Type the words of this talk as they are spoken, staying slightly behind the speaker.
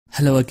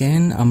Hello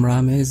again, I'm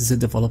Rames, the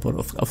developer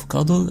of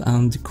Avocado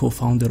and the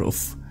co-founder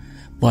of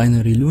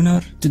Binary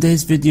Lunar.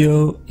 Today's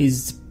video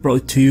is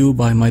brought to you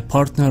by my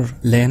partner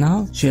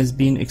Lena. She has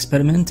been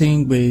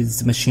experimenting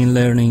with machine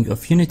learning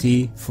of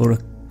Unity for a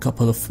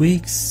couple of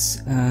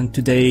weeks, and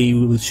today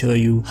we will show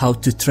you how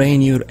to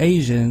train your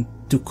agent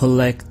to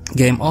collect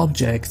game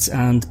objects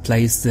and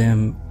place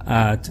them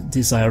at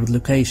desired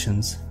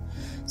locations.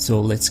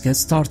 So let's get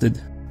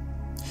started.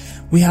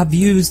 We have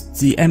used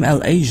the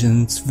ML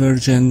Agents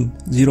version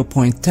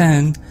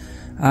 0.10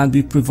 and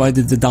we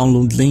provided the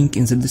download link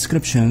in the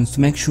description to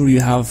make sure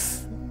you have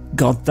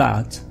got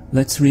that.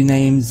 Let's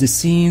rename the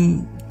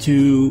scene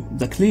to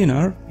the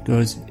cleaner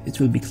because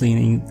it will be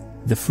cleaning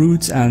the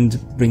fruits and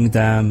bring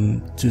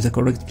them to the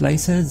correct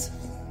places.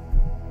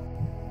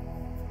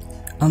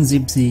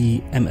 Unzip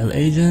the ML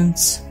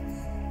Agents.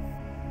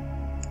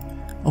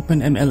 Open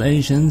ML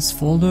Agents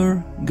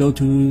folder, go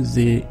to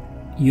the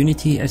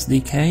Unity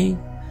SDK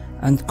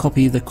and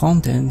copy the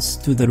contents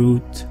to the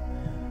root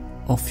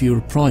of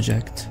your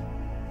project.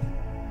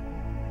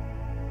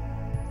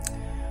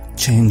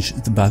 Change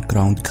the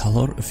background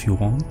color if you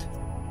want.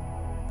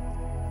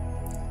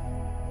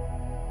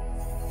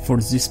 For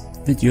this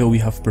video we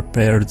have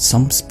prepared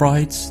some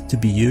sprites to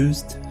be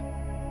used,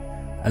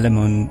 a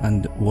lemon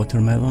and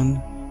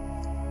watermelon,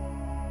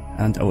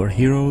 and our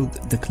hero,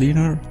 the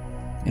cleaner,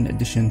 in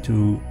addition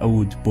to a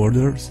wood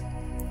borders.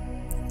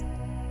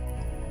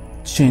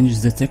 Change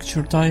the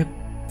texture type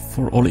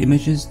for all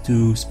images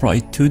to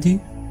sprite 2D.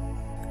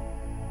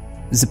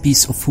 The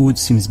piece of wood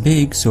seems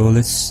big, so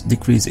let's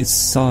decrease its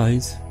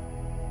size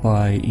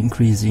by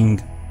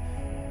increasing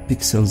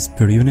pixels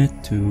per unit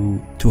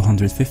to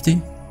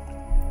 250.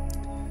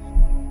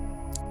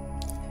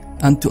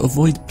 And to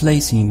avoid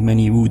placing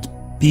many wood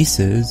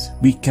pieces,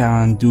 we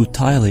can do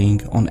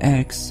tiling on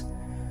X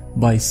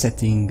by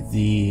setting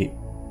the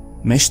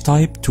mesh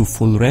type to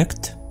full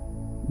rect,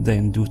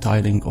 then do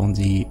tiling on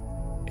the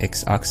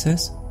X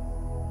axis.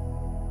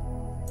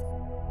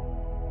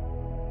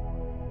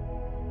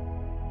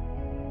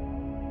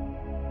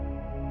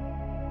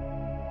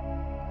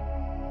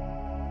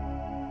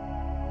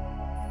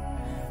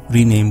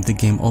 Rename the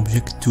game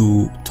object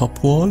to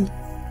top wall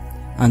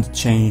and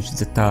change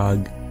the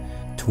tag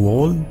to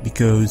wall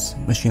because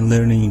machine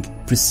learning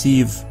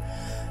perceive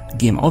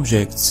game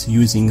objects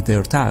using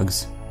their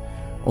tags.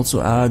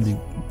 Also add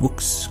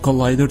box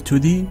collider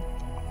 2D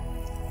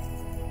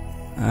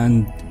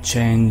and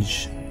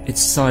change its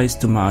size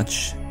to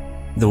match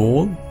the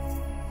wall.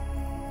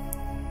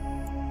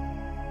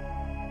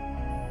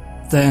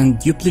 Then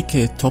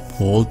duplicate top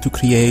wall to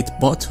create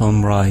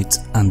bottom, right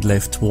and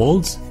left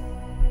walls.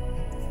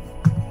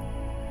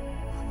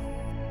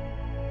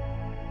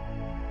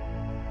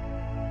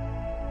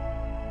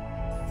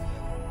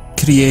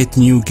 Create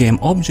new game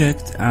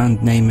object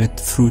and name it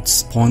fruit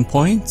spawn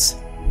points.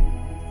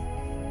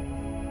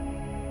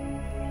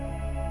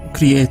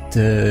 Create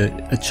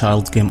a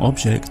child game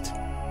object,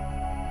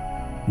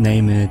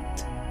 name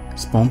it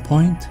spawn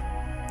point.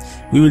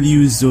 We will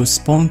use those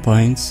spawn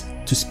points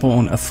to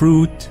spawn a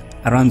fruit,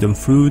 a random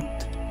fruit,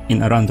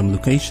 in a random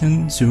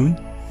location soon.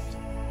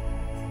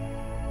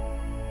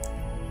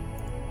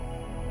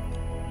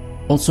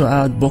 Also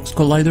add box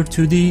collider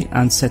 2D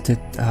and set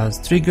it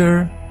as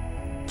trigger.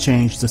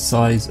 Change the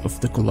size of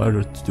the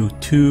collider to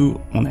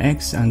 2 on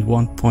X and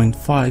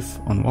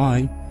 1.5 on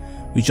Y.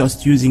 We're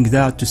just using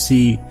that to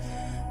see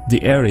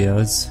the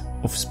areas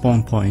of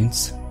spawn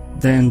points.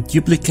 Then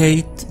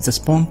duplicate the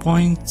spawn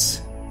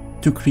points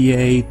to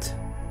create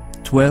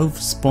 12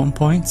 spawn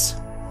points.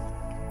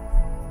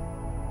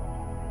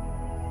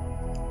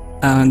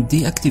 And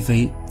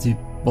deactivate the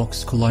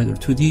box collider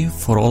 2D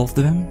for all of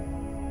them.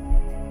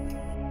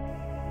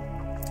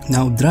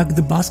 Now drag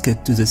the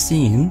basket to the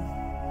scene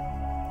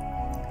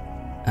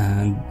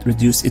and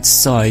reduce its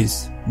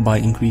size by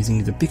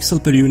increasing the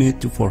pixel per unit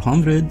to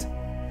 400.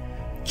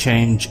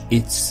 Change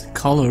its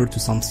color to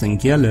something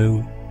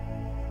yellow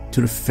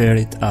to refer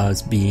it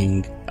as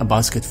being a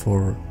basket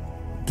for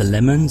the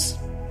lemons.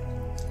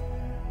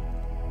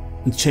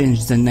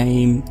 Change the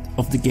name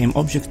of the game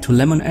object to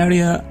lemon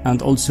area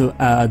and also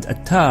add a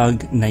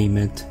tag, name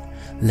it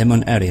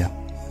lemon area.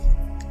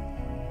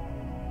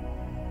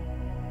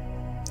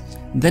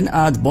 Then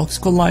add box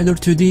collider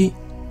 2D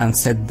and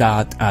set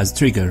that as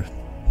trigger.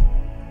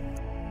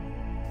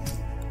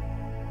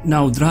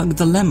 Now drag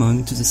the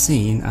lemon to the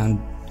scene and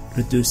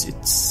reduce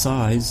its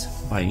size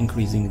by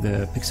increasing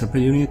the pixel per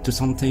unit to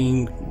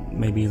something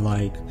maybe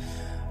like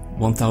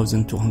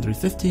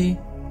 1250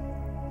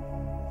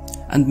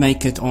 and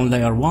make it on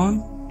layer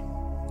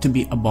 1 to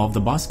be above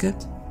the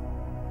basket.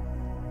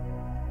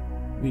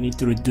 We need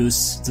to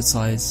reduce the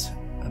size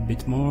a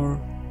bit more.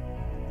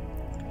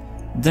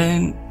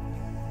 Then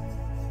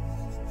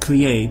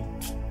create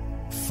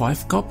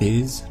 5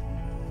 copies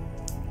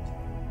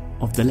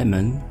of the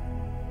lemon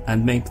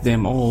and make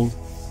them all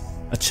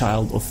a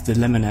child of the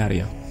lemon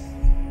area.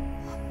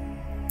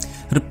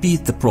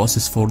 Repeat the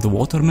process for the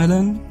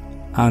watermelon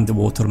and the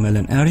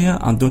watermelon area,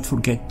 and don't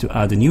forget to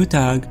add a new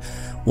tag,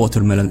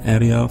 watermelon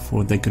area,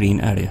 for the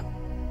green area.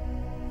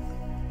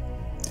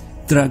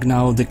 Drag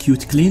now the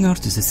cute cleaner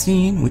to the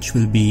scene, which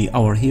will be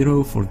our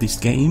hero for this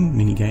game,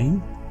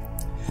 minigame,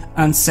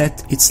 and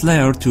set its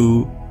layer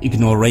to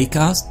ignore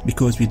raycast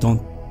because we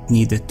don't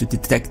need it to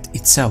detect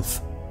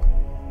itself.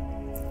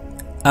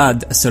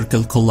 Add a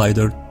circle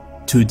collider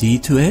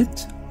 2D to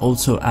it,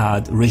 also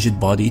add rigid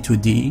body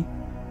 2D,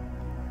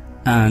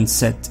 and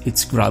set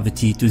its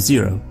gravity to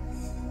 0.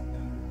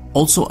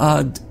 Also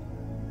add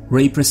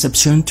ray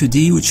perception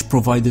 2D, which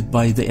provided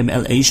by the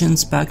ML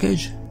agents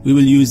package. We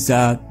will use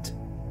that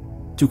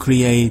to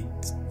create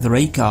the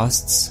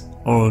raycasts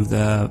or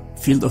the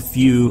field of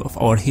view of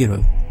our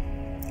hero.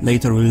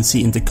 Later we will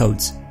see in the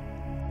codes.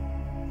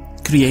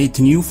 Create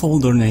a new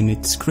folder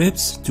named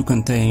scripts to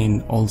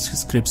contain all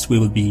scripts we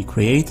will be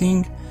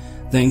creating.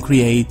 Then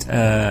create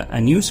a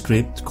new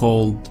script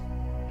called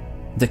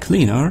the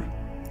cleaner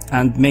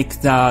and make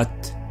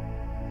that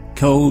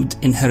code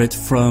inherit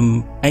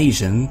from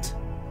agent.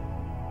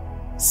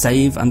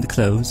 Save and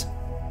close.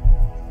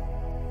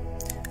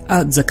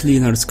 Add the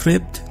cleaner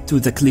script to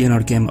the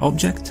cleaner game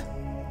object.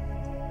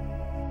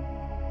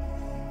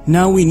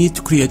 Now we need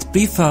to create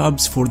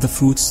prefabs for the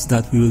fruits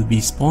that we will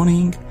be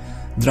spawning.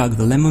 Drag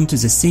the lemon to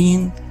the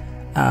scene,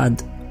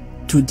 add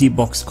 2D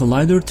box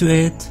collider to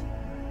it.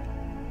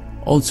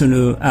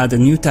 Also add a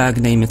new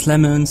tag, name it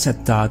lemon,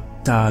 set that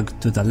tag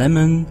to the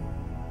lemon.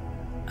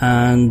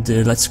 And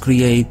let's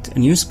create a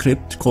new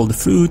script called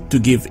fruit to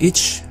give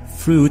each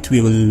fruit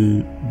we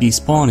will be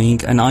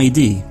spawning an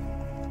ID.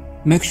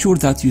 Make sure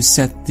that you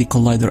set the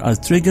collider as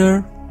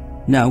trigger.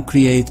 Now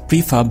create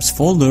prefabs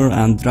folder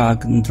and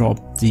drag and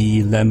drop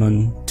the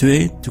lemon to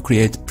it to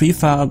create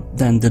prefab,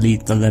 then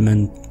delete the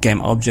lemon game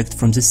object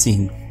from the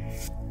scene.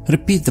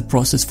 Repeat the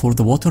process for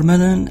the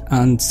watermelon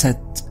and set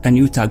a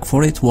new tag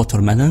for it,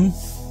 watermelon.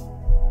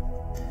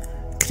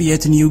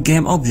 Create a new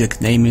game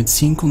object, name it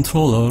scene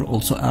controller.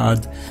 Also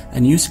add a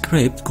new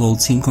script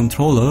called scene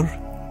controller.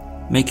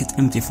 Make it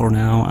empty for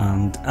now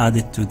and add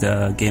it to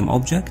the game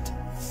object.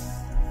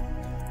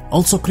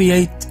 Also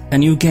create a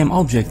new game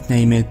object,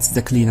 name it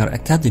the Cleaner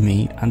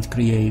Academy, and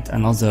create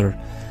another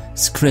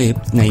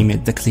script, name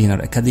it the Cleaner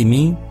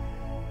Academy,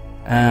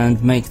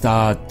 and make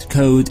that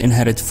code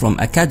inherit from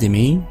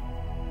Academy.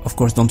 Of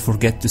course, don't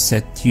forget to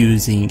set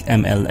using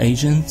ML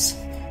agents.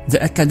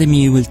 The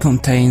Academy will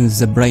contain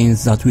the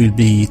brains that we'll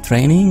be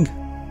training,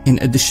 in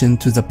addition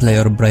to the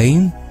player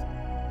brain.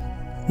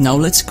 Now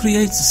let's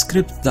create a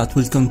script that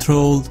will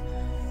control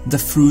the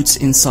fruits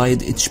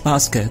inside each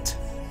basket.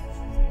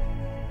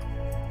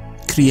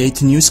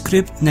 Create a new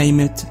script, name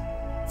it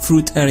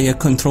fruit area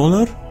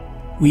controller.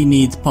 We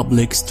need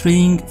public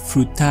string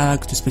fruit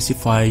tag to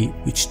specify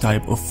which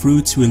type of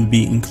fruits we'll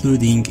be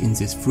including in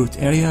this fruit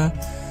area,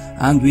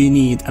 and we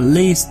need a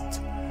list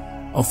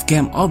of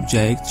game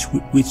objects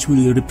which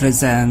will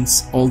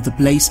represent all the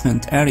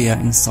placement area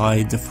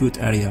inside the fruit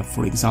area.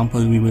 For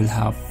example, we will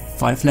have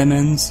 5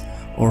 lemons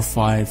or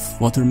 5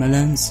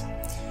 watermelons.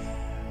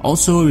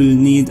 Also, we'll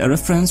need a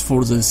reference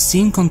for the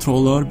scene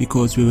controller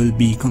because we will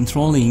be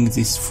controlling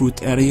this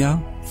fruit area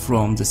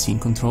from the scene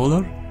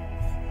controller.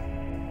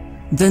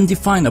 Then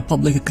define a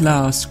public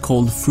class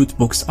called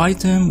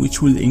fruitboxItem, which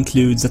will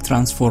include the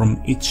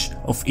transform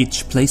of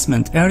each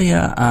placement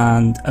area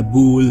and a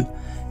bool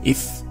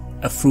if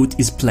a fruit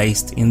is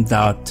placed in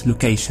that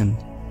location.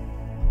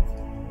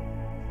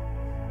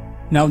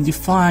 Now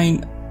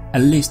define a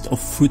list of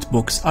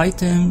fruitbox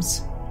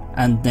items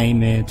and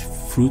name it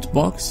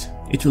fruitbox.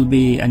 It will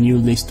be a new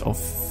list of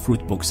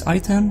fruitbox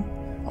item.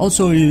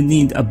 Also, you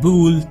need a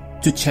bool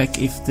to check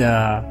if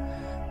the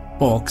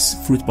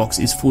fruit box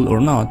is full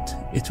or not.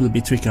 It will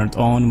be triggered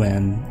on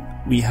when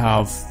we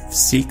have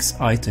 6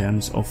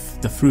 items of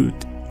the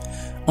fruit.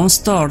 On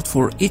start,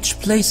 for each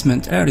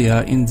placement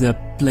area in the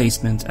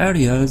placement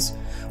areas,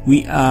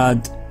 we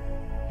add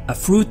a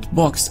fruit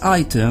box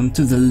item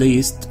to the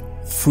list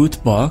fruit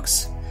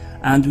box,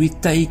 and we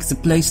take the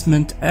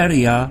placement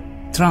area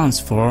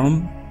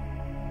transform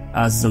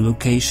as the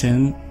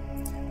location,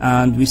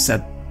 and we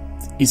set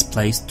is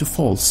placed to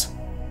false.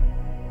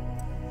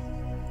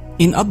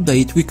 In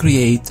update, we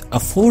create a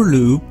for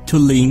loop to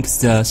link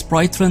the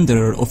sprite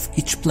renderer of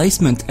each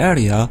placement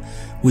area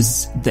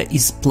with the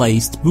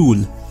isPlaced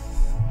bool.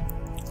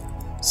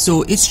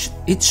 So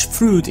each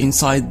fruit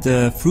inside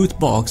the fruit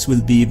box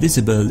will be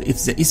visible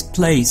if the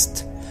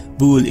isPlaced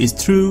bool is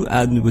true,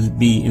 and will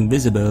be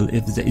invisible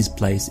if the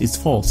isPlaced is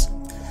false.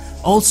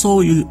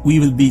 Also, we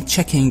will be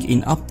checking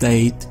in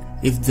update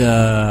if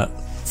the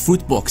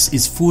fruit box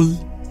is full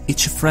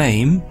each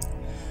frame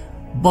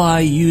by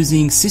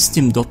using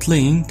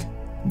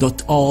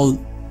system.link.all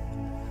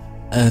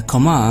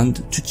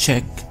command to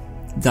check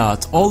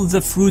that all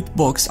the fruit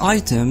box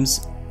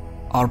items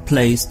are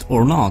placed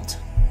or not.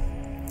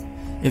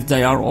 If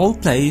they are all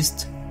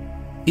placed,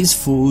 is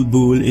full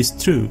bool is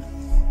true.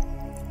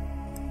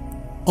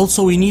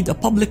 Also, we need a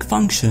public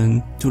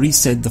function to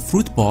reset the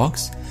fruit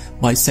box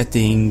by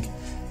setting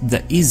the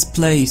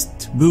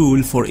isPlaced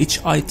bool for each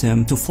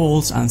item to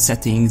false and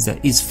setting the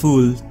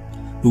isFull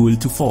bool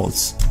to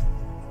false.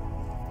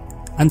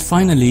 And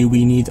finally,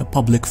 we need a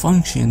public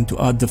function to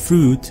add the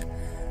fruit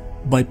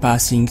by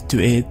passing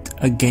to it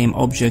a game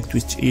object,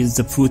 which is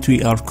the fruit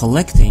we are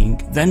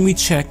collecting. Then we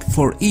check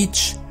for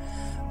each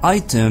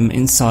item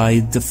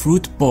inside the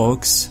fruit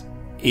box.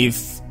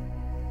 If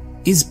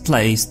is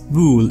placed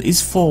bool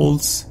is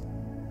false,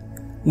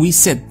 we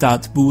set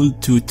that bool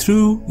to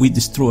true, we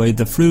destroy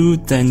the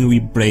fruit, then we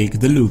break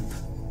the loop.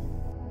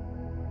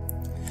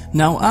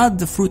 Now add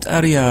the fruit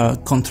area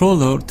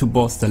controller to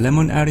both the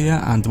lemon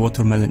area and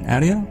watermelon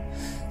area.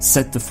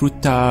 Set the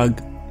fruit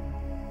tag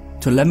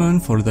to lemon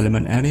for the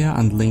lemon area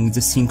and link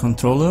the scene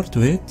controller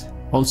to it.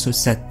 Also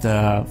set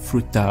the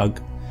fruit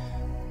tag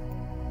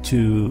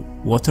to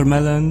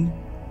watermelon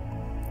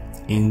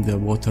in the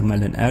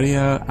watermelon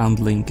area and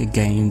link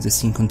again the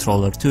scene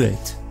controller to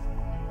it.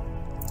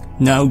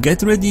 Now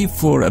get ready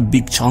for a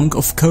big chunk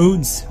of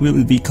codes. We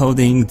will be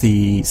coding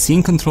the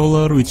scene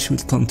controller, which will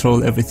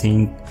control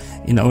everything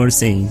in our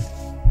scene.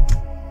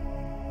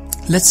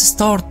 Let's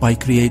start by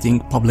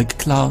creating a public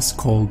class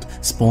called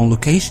spawn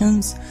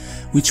locations,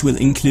 which will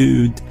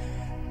include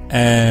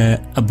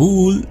a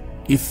bool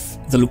if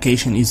the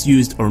location is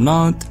used or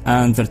not,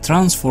 and the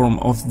transform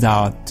of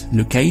that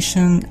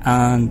location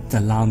and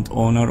the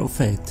landowner of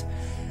it.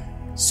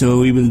 So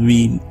we will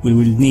need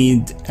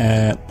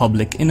a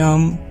public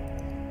enum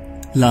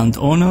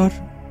landowner,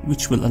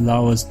 which will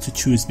allow us to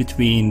choose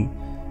between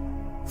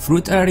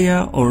fruit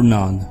area or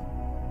none.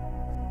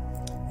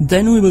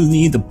 Then we will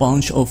need a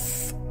bunch of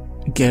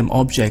game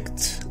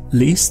object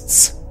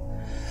lists,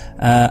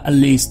 a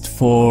list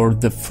for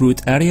the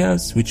fruit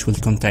areas, which will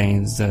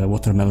contain the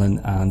watermelon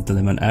and the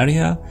lemon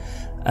area,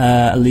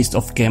 a list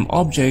of game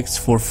objects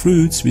for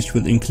fruits, which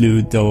will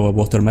include the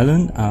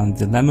watermelon and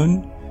the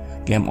lemon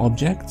game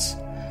objects,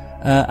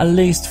 a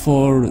list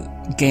for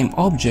game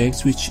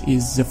objects, which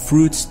is the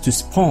fruits to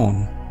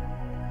spawn,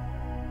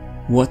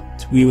 what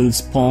we will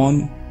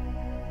spawn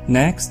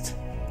next,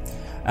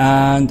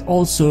 and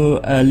also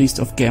a list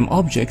of game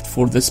object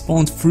for the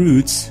spawned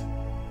fruits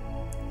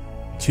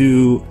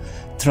to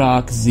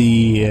track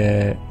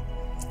the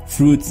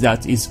fruit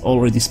that is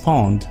already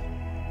spawned.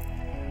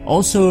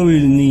 Also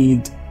we'll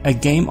need a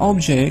game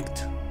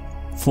object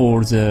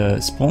for the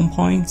spawn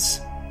points,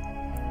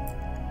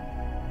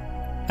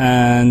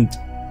 and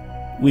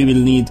we will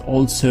need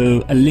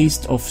also a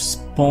list of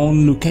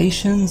spawn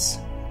locations,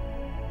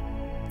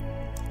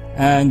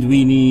 and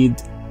we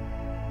need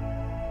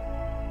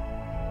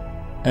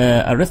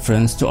a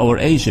reference to our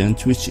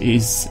agent, which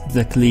is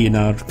the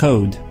cleaner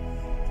code.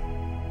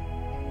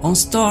 On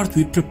start,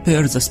 we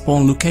prepare the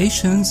spawn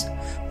locations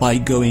by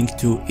going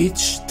to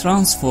each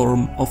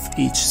transform of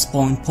each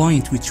spawn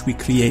point which we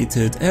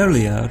created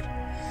earlier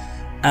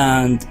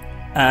and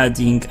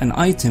adding an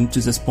item to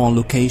the spawn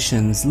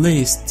locations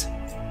list,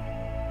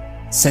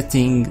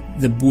 setting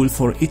the bool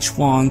for each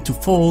one to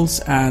false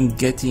and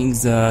getting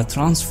the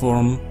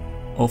transform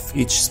of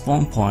each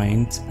spawn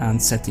point, and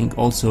setting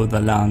also the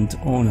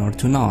landowner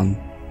to none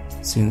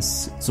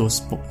since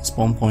those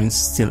spawn points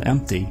still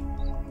empty.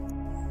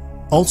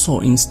 Also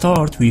in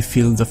start we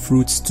fill the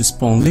fruits to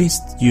spawn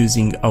list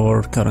using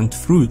our current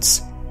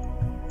fruits.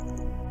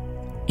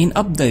 In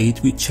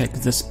update we check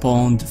the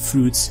spawned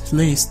fruits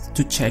list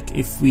to check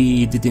if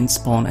we didn't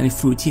spawn any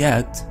fruit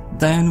yet,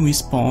 then we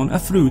spawn a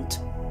fruit.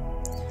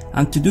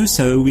 And to do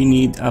so we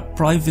need a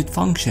private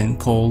function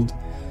called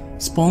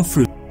spawn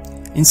fruit.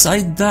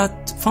 Inside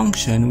that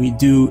function we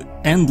do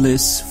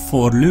endless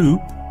for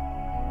loop,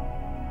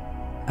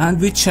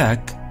 and we check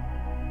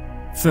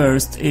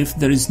first if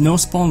there is no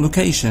spawn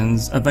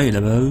locations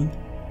available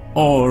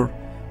or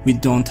we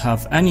don't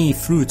have any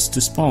fruits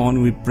to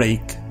spawn, we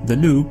break the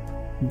loop.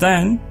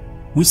 Then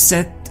we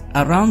set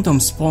a random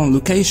spawn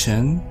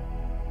location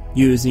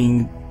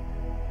using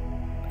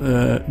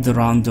the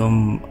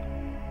random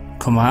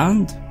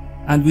command,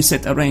 and we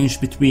set a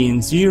range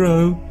between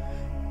 0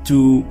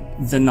 to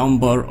the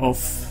number of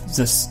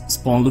the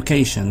spawn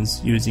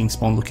locations using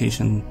spawn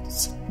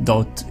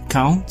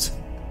locations.count.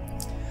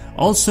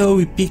 Also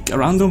we pick a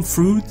random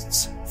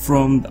fruit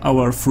from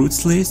our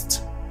fruits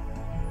list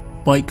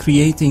by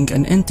creating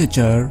an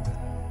integer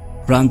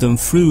random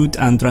fruit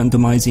and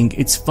randomizing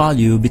its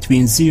value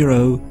between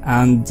 0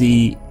 and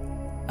the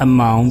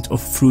amount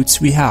of fruits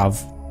we have.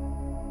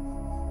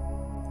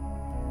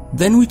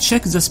 Then we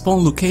check the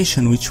spawn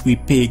location which we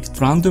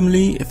picked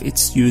randomly if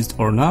it's used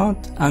or not,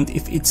 and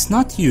if it's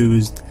not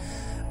used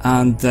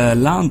and the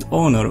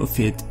landowner of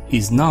it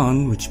is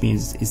none, which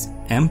means is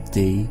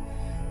empty,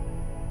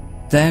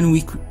 then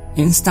we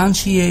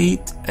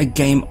instantiate a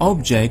game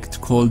object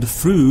called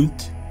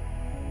fruit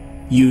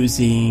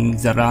using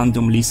the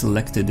randomly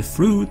selected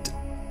fruit,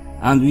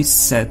 and we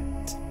set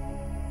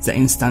the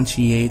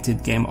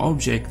instantiated game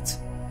object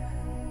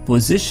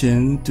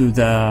position to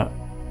the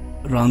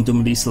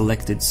randomly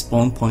selected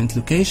spawn point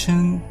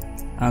location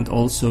and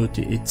also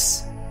to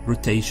its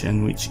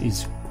rotation, which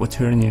is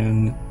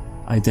quaternion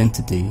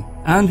identity.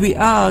 And we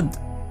add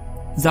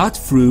that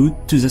fruit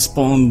to the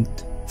spawned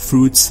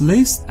fruits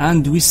list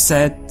and we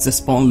set the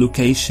spawn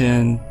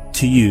location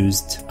to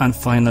used, and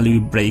finally we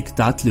break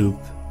that loop.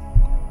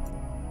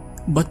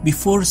 But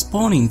before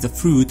spawning the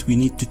fruit we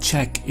need to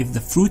check if the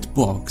fruit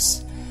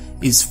box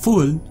is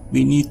full,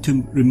 we need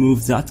to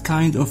remove that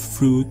kind of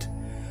fruit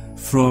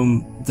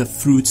from the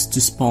fruits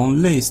to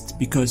spawn list,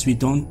 because we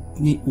don't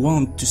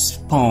want to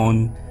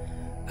spawn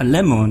a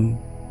lemon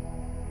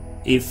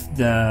if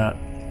the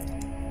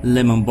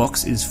lemon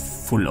box is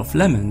full of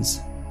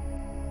lemons.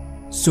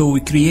 So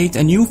we create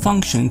a new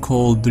function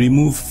called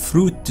remove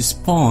fruit to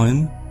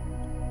spawn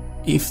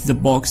if the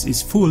box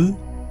is full,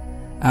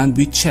 and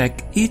we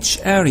check each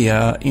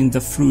area in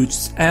the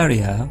fruits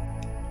area,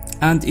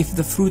 and if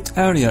the fruit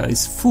area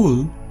is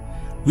full,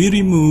 we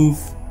remove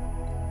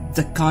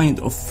the kind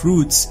of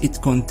fruits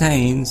it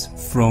contains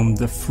from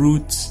the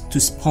fruits to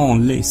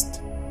spawn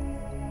list.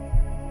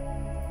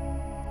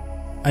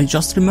 I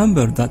just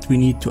remembered that we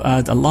need to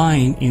add a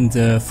line in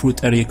the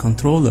fruit area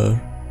controller.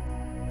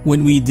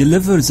 When we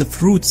deliver the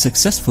fruit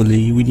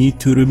successfully, we need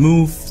to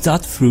remove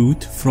that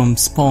fruit from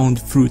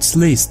spawned fruits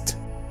list.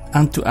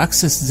 And to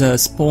access the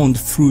spawned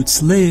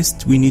fruits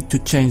list, we need to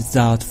change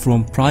that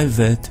from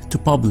private to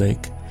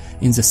public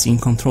in the scene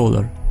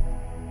controller.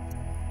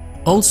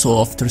 Also,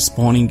 after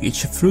spawning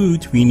each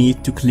fruit, we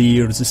need to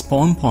clear the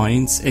spawn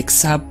points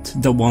except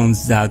the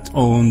ones that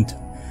owned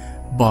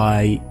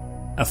by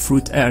a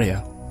fruit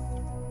area.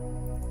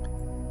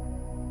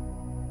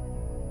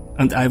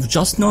 And I've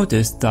just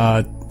noticed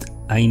that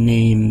I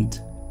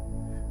named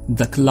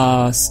the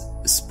class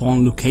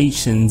spawn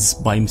locations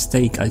by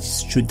mistake. I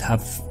should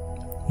have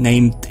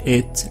named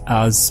it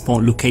as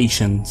spawn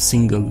location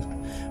single,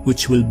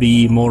 which will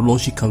be more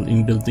logical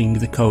in building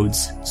the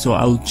codes. So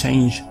I'll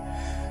change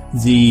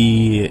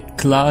the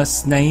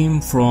class name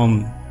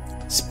from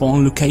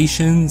spawn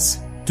locations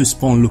to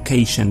spawn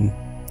location,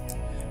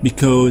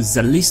 because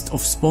the list of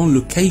spawn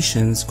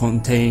locations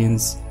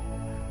contains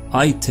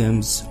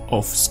items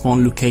of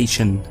spawn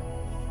location.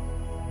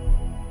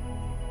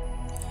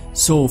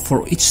 So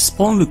for each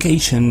spawn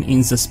location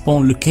in the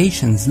spawn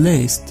locations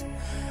list,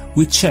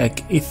 we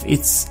check if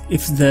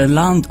the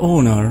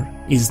landowner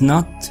is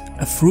not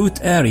a fruit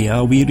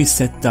area, we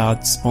reset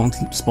that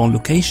spawn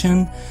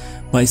location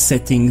by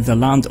setting the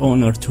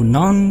landowner to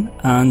none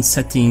and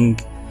setting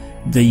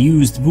the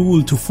used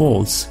bool to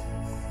false.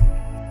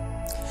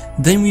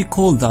 Then we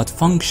call that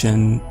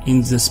function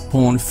in the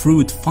spawn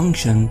fruit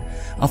function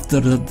after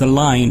the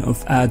line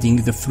of adding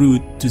the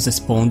fruit to the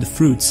spawned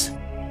fruits.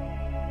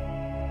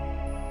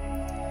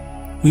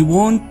 We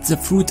want the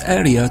fruit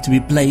area to be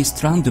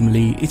placed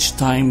randomly each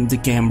time the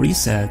game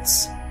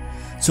resets.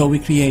 So we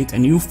create a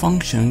new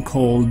function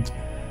called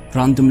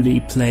randomly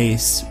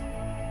place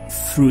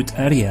fruit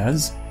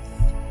areas.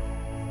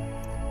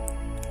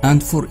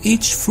 And for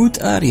each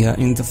fruit area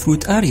in the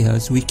fruit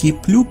areas, we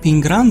keep looping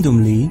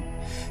randomly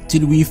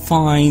till we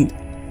find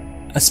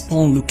a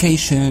spawn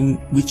location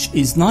which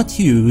is not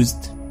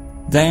used.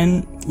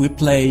 Then we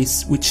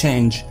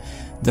change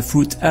the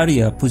fruit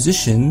area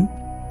position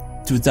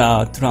to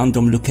that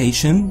random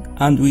location,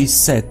 and we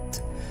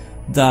set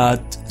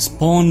that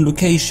spawn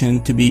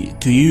location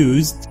to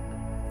used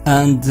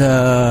and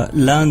the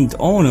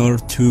landowner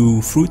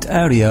to fruit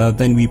area.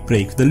 Then we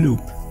break the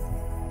loop.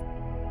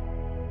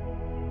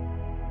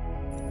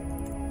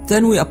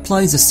 Then we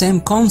apply the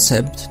same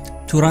concept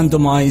to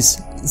randomize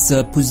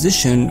the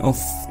position of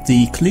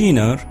the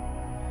cleaner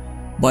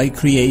by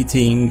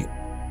creating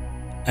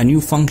a new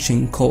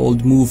function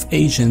called move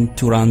agent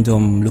to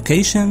random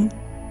location,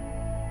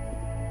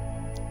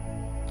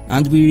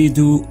 and we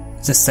redo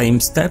the same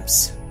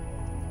steps.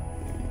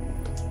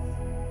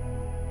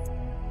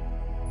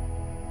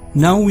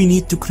 Now we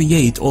need to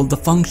create all the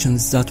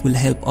functions that will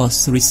help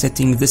us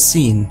resetting the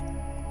scene.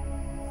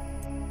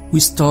 We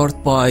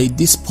start by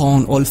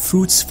despawn all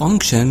fruits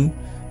function,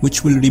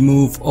 which will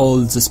remove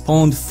all the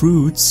spawned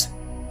fruits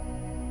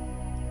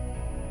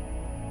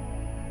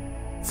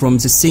from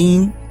the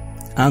scene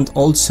and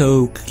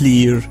also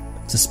clear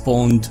the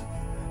spawned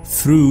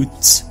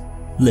fruits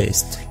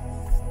list.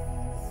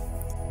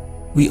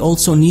 We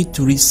also need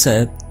to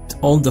reset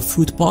all the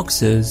fruit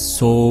boxes,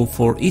 so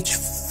for each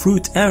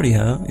fruit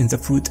area in the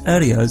fruit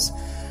areas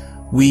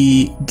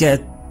we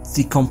get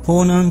the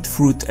component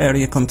fruit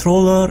area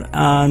controller,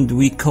 and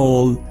we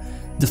call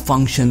the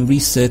function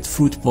reset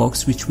fruit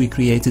box, which we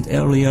created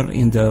earlier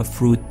in the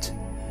fruit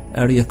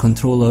area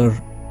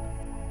controller.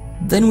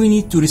 Then we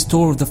need to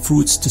restore the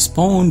fruits to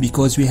spawn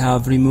because we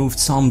have removed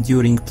some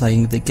during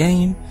playing the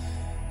game.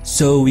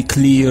 So we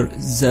clear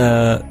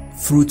the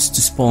fruits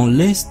to spawn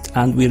list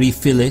and we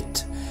refill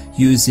it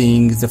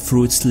using the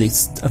fruits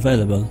list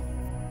available.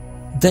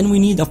 Then we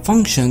need a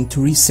function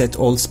to reset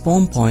all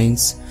spawn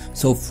points.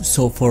 So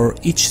for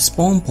each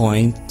spawn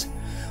point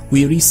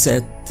we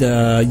reset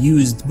the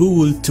used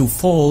bool to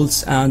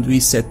false and we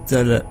set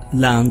the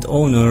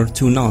landowner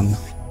to none.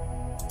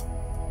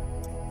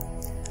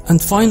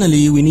 And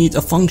finally we need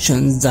a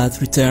function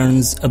that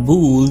returns a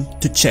bool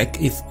to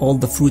check if all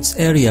the fruits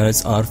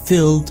areas are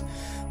filled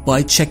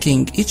by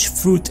checking each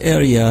fruit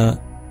area.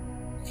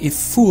 If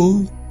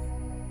full,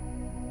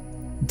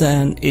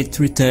 then it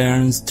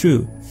returns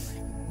true.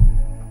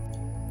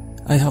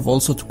 I have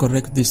also to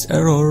correct this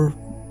error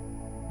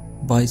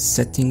by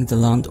setting the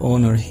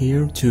landowner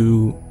here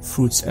to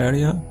fruits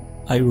area.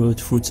 I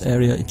wrote fruits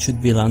area, it should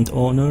be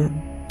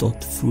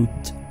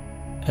landowner.fruit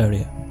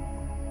area.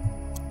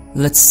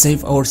 Let's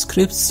save our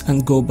scripts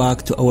and go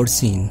back to our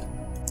scene.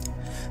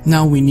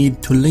 Now we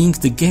need to link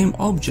the game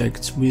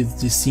objects with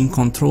the scene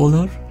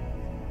controller.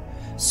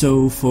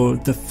 So for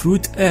the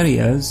fruit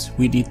areas,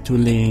 we need to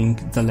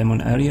link the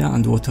lemon area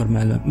and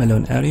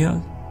watermelon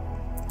area.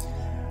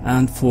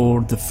 And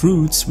for the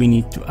fruits, we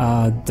need to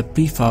add the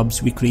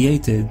prefabs we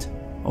created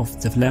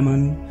of the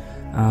lemon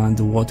and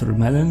the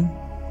watermelon.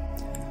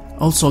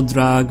 Also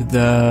drag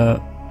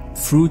the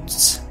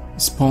fruits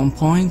spawn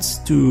points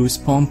to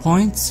spawn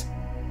points.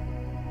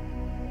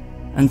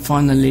 And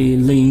finally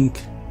link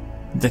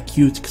the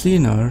Qt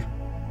cleaner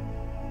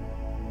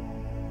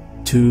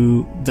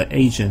to the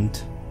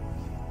agent.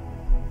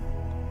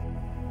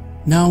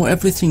 Now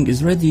everything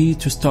is ready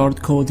to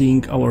start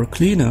coding our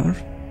cleaner,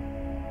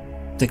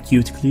 the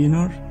Qt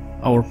cleaner,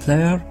 our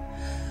player.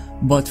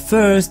 But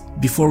first,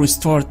 before we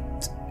start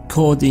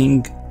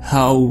coding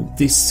how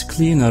this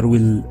cleaner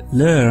will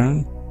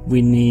learn,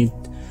 we need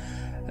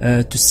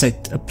to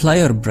set a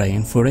player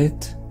brain for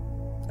it,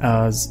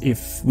 as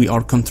if we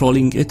are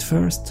controlling it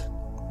first.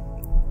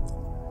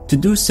 To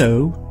do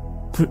so,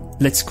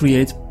 let's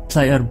create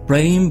player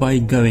brain by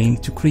going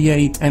to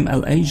create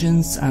ML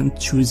agents and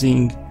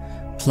choosing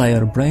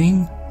player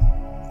brain.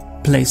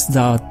 Place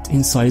that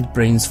inside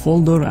brains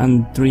folder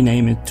and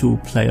rename it to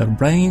player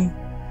brain.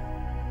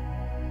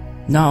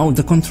 Now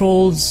the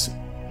controls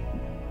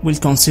will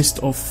consist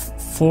of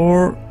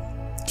 4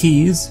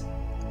 keys.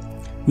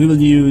 We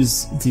will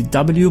use the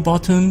W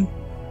button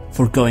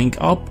for going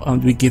up,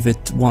 and we give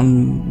it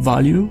 1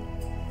 value,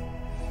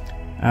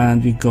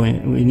 and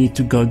we need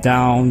to go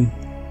down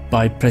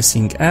by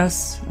pressing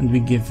S, and we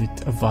give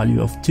it a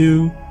value of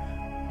 2.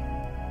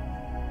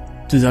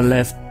 To the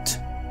left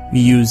we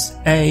use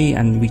A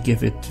and we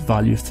give it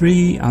value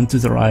 3, and to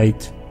the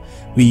right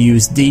we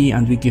use D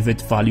and we give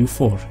it value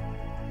 4.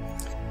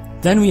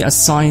 Then we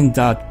assign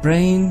that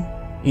brain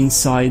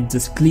inside the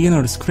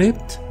cleaner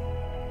script,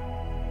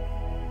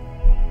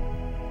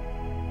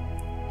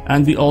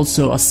 and we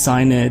also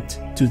assign it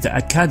to the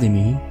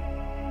academy.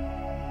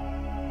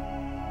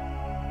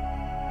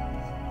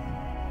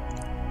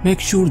 Make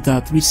sure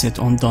that reset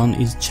on done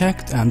is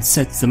checked and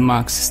set the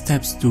max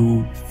steps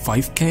to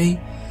 5k.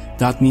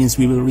 That means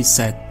we will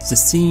reset the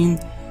scene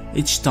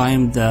each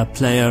time the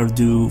player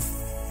do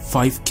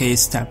 5k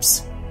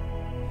steps.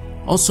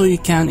 Also, you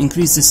can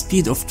increase the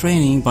speed of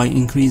training by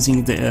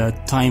increasing the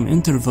time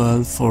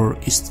interval for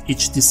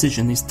each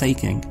decision is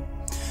taking.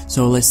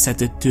 So let's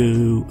set it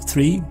to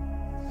 3.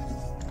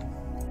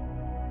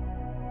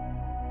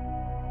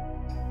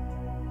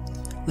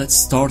 Let's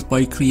start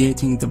by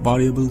creating the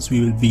variables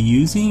we will be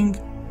using.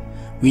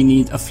 We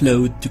need a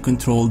float to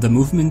control the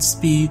movement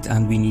speed,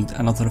 and we need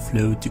another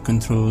float to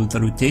control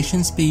the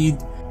rotation speed,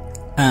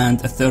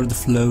 and a third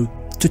float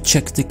to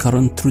check the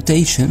current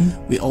rotation.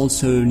 We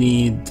also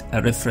need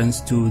a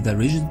reference to the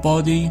rigid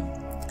body,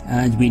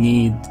 and we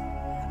need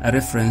a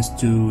reference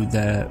to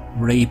the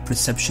ray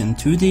perception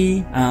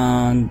 2D,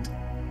 and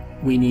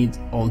we need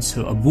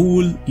also a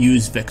bool,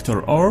 use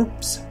vector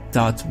orbs,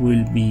 that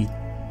will be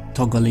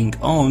toggling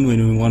on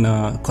when we want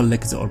to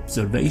collect the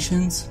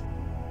observations.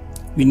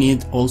 We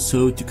need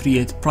also to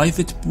create a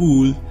private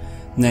bool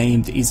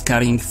named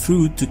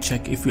isCarryingFruit to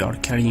check if we are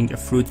carrying a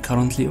fruit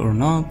currently or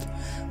not.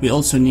 We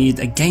also need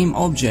a game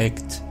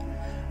object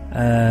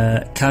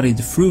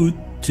carriedFruit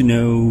to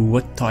know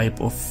what type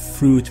of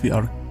fruit we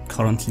are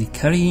currently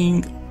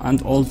carrying,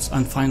 and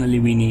finally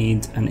we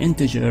need an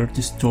integer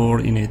to store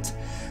in it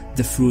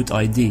the fruit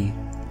ID.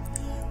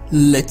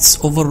 Let's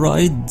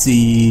override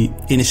the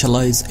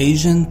initialize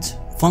agent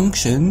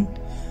function,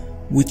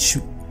 which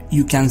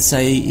you can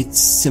say it's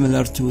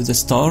similar to the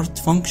start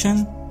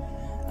function,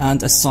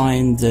 and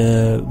assign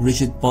the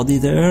rigid body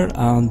there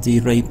and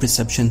the ray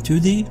perception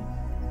 2D.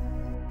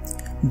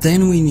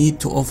 Then we need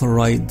to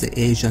override the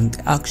agent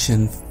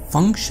action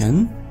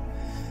function,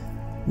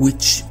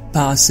 which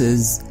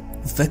passes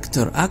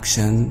vector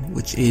action,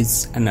 which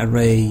is an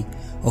array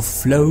of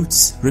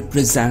floats,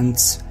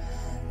 represents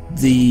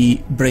the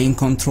brain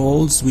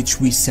controls which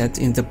we set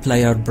in the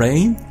player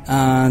brain.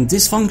 And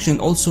this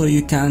function also,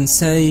 you can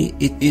say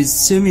it is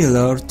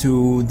similar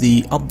to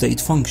the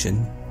update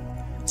function.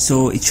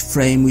 So each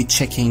frame we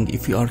checking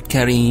if we are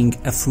carrying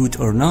a fruit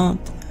or not,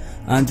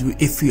 and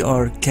if we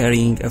are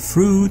carrying a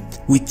fruit,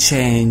 we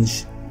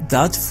change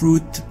that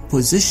fruit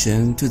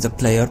position to the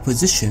player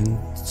position,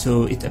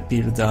 so it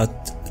appears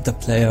that the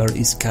player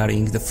is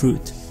carrying the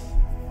fruit.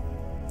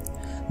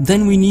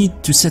 Then we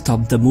need to set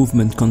up the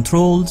movement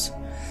controls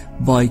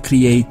by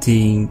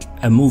creating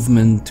a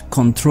movement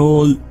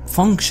control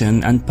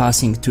function and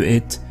passing to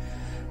it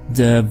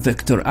the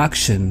vector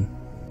action.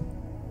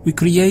 We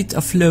create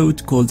a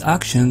float called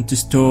action to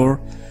store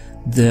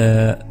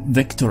the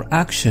vector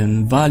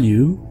action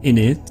value in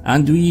it,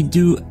 and we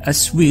do a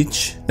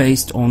switch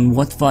based on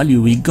what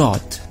value we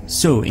got.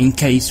 So in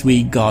case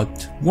we got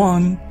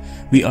 1,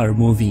 we are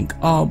moving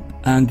up,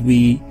 and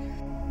we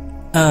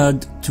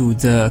add to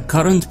the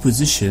current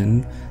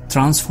position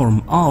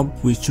transform up,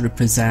 which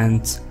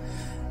represents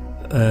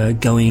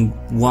going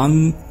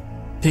 1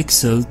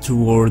 pixel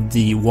toward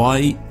the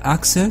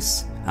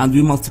y-axis, and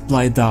we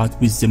multiply that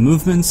with the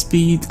movement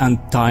speed and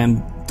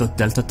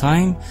time.delta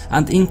time,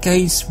 and in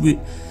case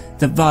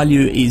the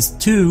value is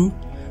 2,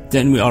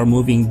 then we are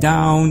moving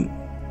down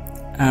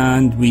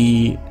and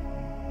we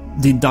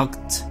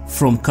deduct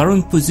from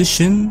current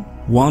position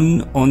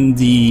 1 on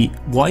the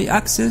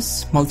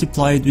y-axis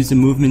multiplied with the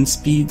movement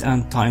speed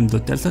and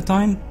time.delta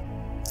time,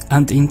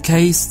 and in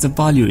case the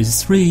value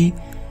is 3,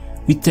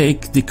 we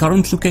take the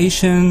current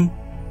location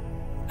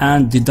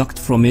and deduct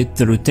from it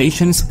the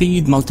rotation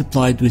speed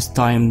multiplied with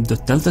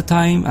time.delta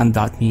time, and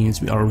that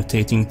means we are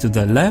rotating to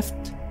the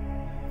left,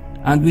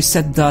 and we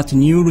set that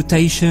new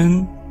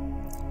rotation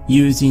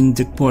using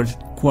the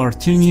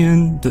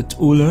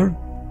quaternion.euler,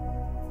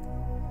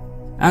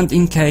 and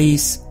in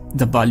case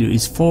the value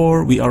is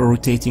 4, we are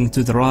rotating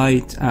to the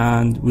right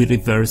and we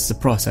reverse the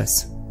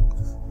process.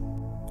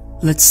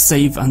 Let's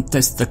save and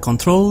test the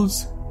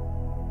controls.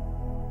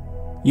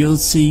 You'll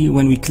see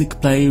when we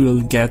click play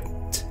we'll get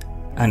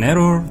an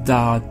error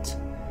that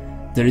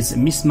there is a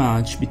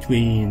mismatch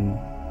between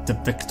the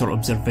vector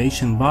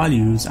observation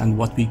values and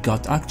what we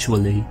got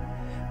actually.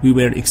 We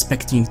were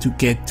expecting to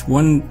get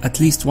at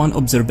least one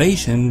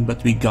observation,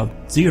 but we got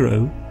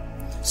 0.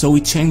 So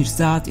we changed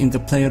that in the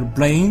player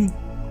brain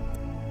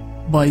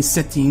by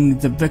setting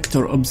the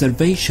vector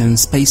observation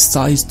space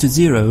size to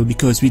 0,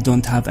 because we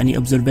don't have any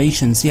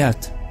observations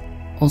yet.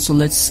 Also,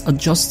 let's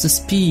adjust the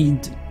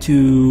speed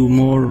to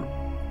more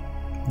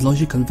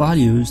logical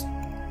values,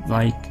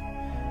 like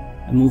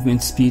a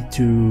movement speed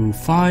to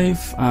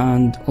 5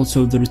 and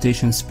also the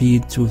rotation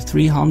speed to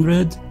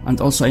 300. And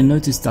also I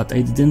noticed that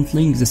I didn't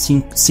link the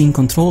scene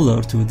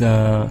controller to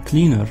the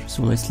cleaner,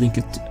 so let's link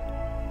it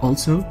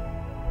also.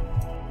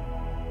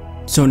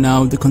 So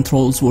now the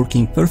control is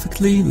working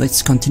perfectly.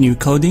 Let's continue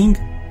coding.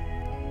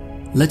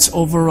 Let's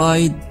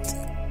override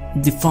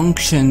the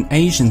function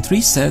agent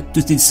reset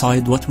to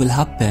decide what will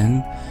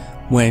happen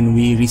when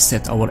we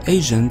reset our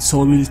agent.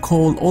 So we'll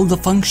call all the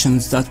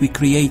functions that we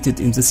created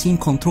in the scene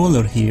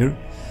controller here,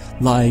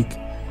 like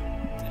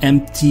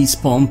empty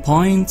spawn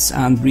points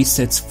and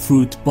resets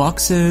fruit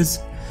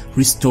boxes,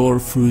 restore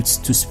fruits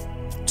to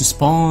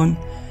spawn,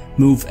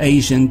 move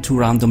agent to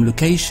random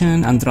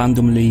location and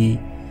randomly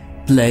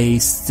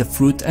place the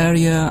fruit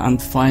area,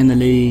 and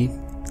finally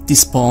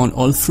despawn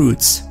all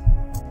fruits.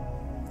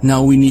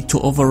 Now we need to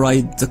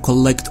override the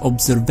collect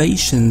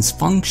observations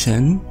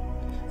function,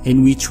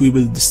 in which we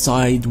will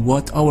decide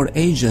what our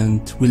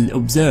agent will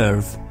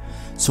observe.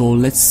 So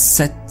let's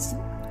set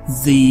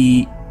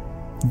the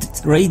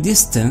ray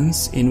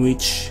distance, in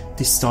which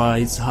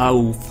decides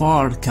how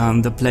far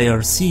can the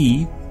player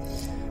see,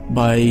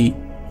 by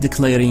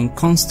declaring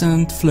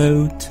constant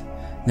float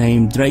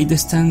named ray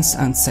distance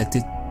and set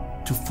it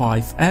to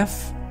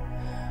 5f.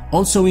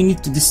 Also we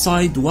need to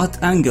decide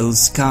what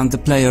angles can the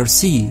player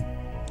see.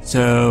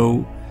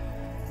 So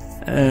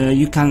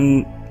you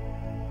can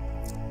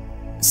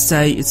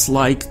say it's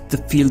like the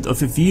field of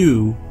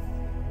view.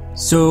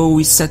 So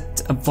we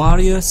set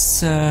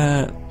various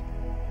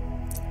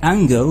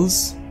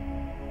angles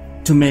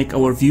to make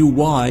our view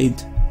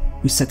wide.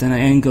 We set an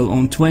angle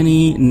on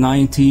 20,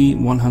 90,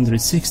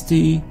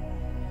 160,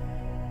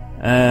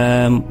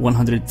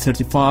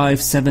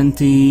 135,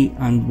 70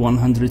 and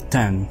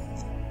 110.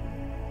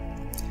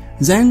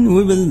 Then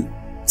we will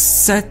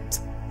set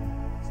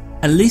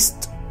a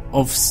list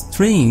of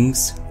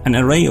strings, an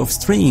array of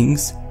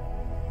strings,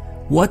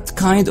 what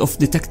kind of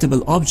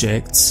detectable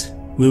objects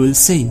we will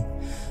see.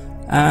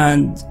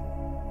 And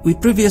we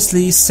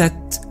previously set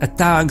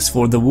tags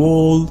for the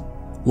wall,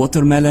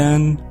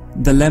 watermelon,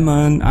 the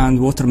lemon and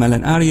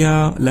watermelon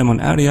area, lemon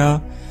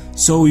area,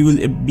 so we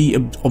will be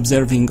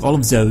observing all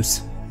of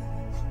those.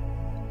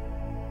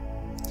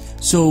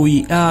 So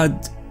we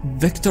add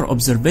vector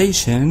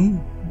observation,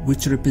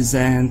 which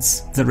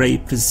represents the ray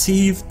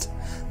perceived,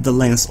 the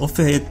length of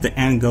it, the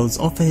angles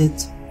of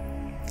it,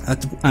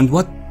 and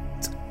what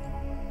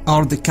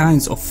are the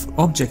kinds of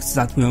objects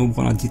that we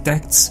want to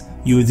detect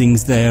using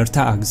their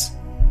tags.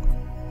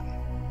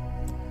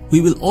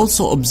 We will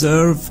also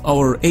observe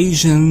our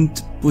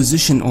agent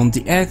position on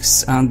the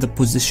X and the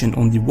position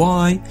on the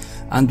Y,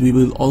 and we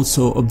will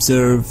also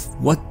observe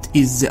what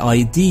is the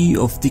ID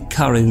of the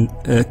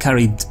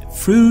carried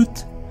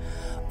fruit.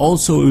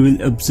 Also we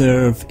will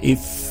observe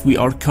if we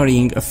are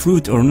carrying a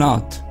fruit or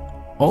not.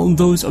 All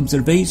those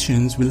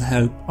observations will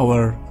help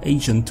our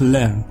agent to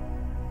learn.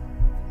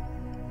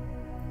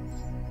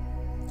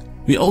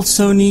 We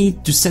also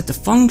need to set a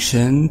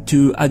function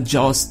to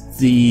adjust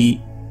the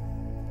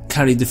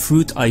carried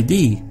fruit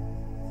ID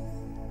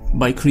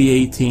by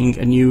creating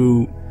a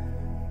new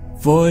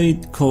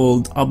void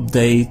called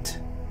update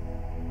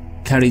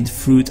carried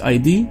fruit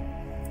ID.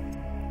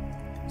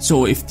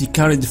 So if the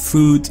carried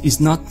fruit is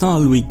not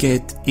null, we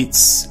get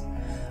its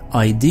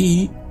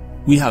ID.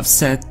 We have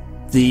set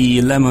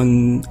the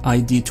lemon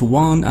ID to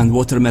 1 and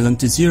watermelon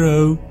to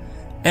 0,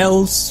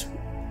 else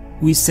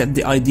we set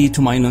the ID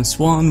to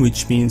 -1,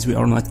 which means we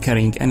are not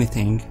carrying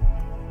anything.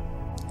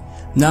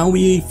 Now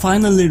we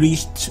finally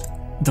reached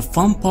the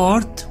fun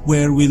part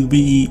where we'll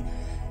be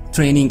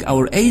training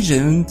our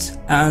agent,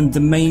 and the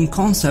main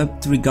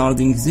concept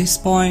regarding this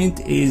point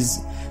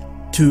is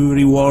to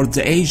reward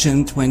the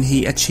agent when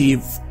he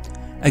achieves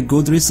a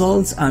good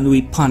result, and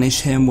we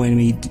punish him when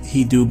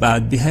he do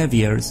bad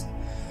behaviors.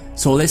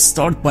 So let's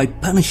start by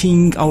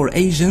punishing our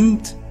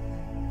agent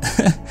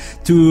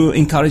to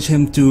encourage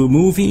him to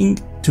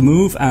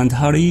move and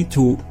hurry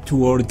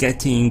toward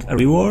getting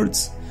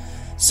rewards.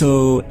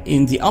 So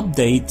in the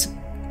update,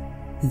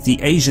 the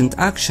agent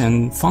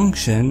action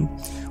function,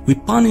 we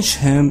punish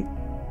him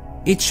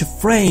each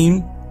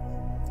frame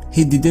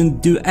he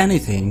didn't do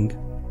anything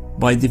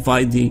by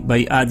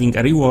adding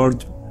a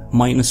reward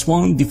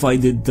 -1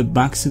 divided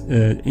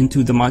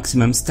into the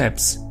maximum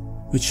steps,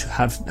 which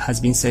has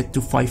been set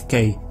to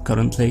 5k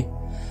currently.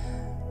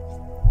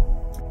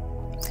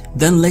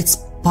 Then let's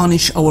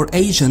punish our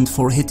agent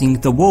for hitting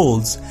the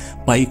walls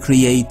by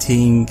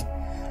creating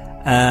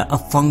a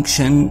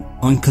function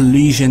on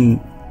collision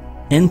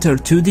enter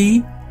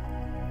 2D,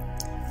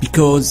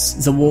 because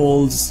the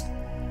walls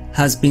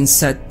has been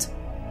set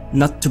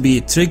not to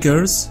be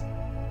triggers,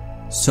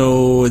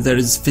 so there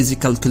is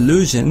physical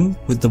collision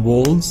with the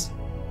walls,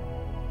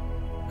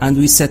 and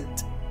we set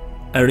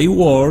a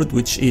reward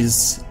which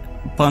is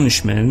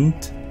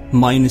punishment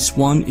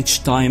 -1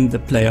 each time the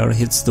player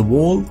hits the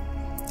wall.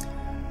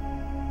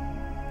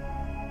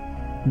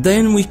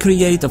 Then we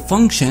create a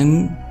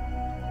function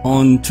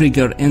on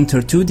trigger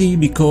enter 2D,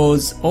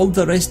 because all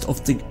the rest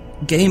of the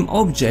game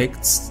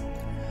objects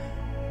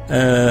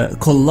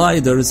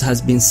colliders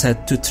has been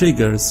set to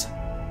triggers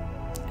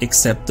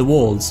except the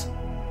walls.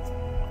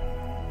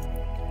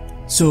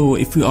 So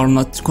if we are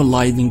not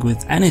colliding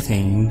with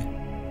anything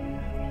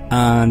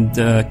and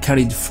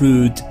carried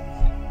fruit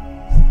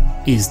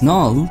is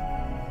null,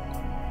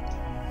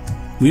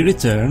 we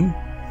return.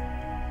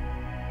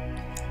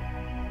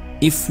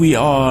 If we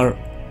are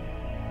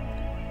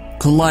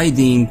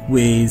colliding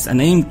with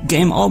a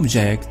game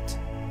object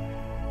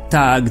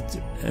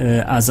tagged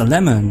as a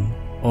lemon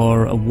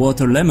or a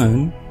water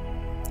lemon,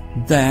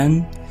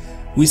 then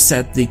we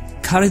set the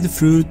carried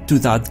fruit to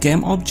that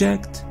game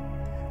object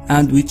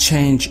and we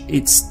change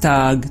its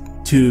tag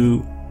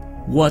to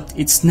what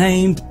it's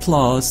named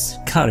plus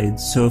carried.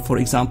 So for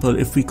example,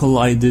 if we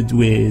collided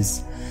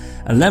with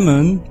a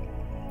lemon,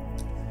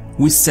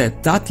 we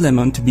set that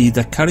lemon to be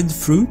the carried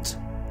fruit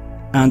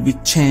and we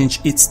change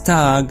its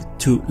tag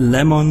to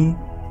lemon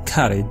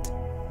carried.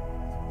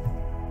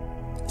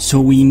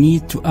 So we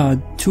need to add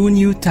two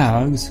new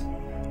tags,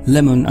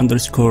 lemon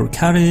underscore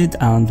carried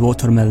and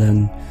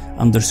watermelon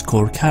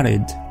underscore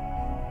carried.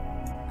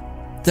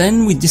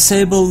 Then we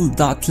disable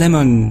that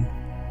lemon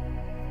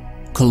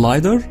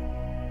collider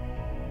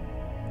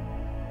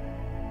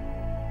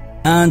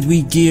and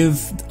we give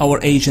our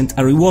agent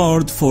a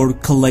reward for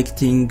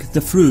collecting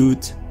the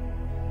fruit.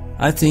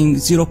 I think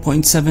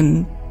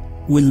 0.7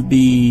 will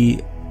be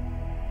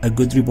a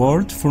good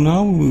reward for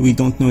now. We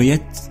don't know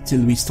yet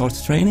till we start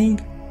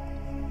training.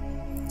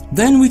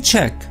 Then we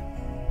check.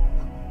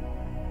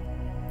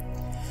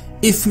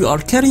 If we are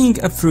carrying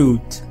a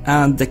fruit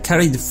and the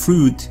carried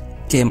fruit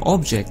game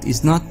object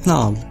is not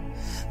null,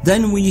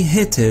 then we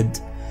hitted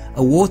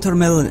a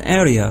watermelon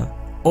area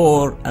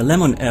or a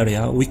lemon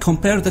area. We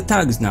compare the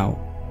tags now.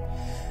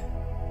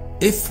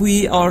 If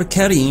we are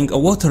carrying a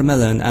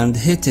watermelon and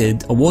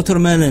hitted a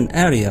watermelon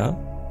area,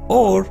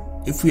 or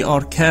if we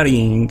are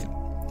carrying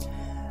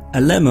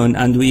a lemon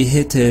and we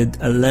hitted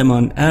a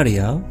lemon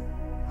area,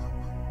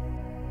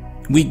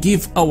 we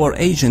give our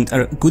agent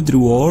a good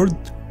reward,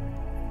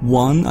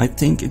 1, I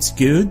think it's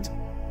good.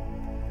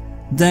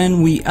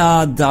 Then we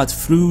add that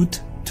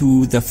fruit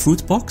to the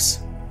fruit box.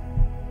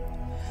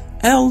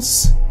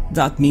 Else,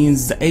 that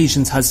means the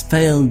agent has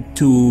failed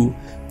to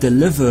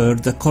deliver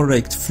the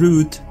correct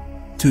fruit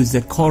to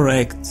the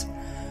correct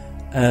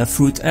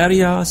fruit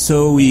area,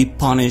 so we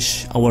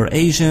punish our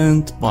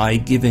agent by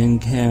giving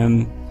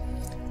him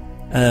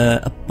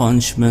a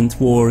punishment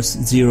worth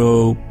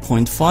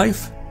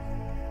 0.5.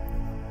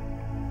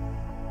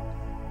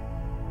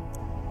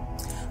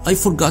 I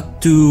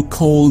forgot to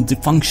call the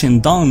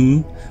function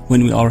done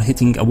when we are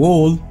hitting a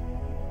wall,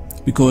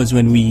 because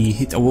when we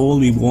hit a wall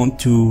we want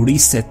to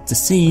reset the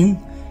scene.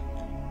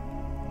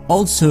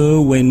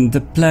 Also, when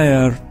the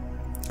player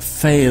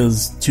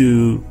fails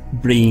to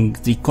bring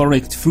the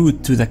correct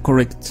fruit to the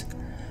correct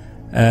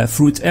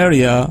fruit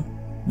area,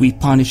 we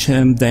punish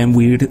him, then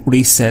we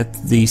reset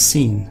the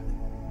scene.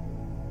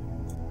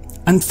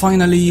 And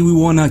finally, we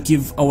wanna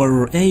give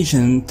our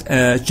agent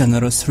a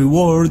generous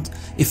reward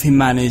if he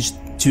managed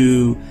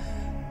to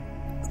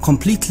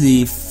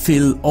completely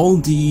fill all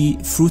the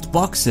fruit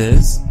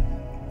boxes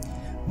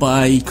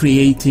by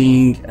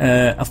creating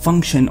a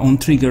function on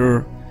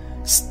trigger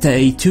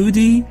stay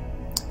 2D.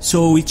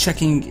 So we're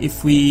checking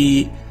if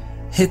we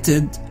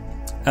hitted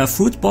a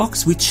fruit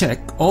box, we check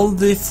all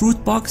the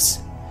fruit box.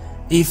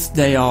 If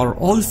they are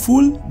all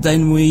full,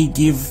 then we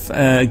give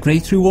a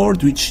great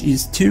reward, which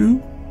is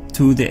 2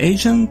 to the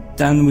agent.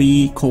 Then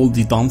we call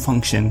the done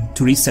function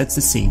to reset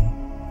the scene.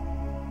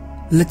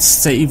 Let's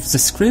save the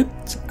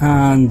script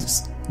and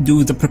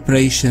do the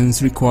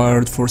preparations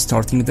required for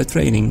starting the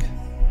training.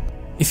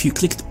 If you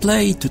clicked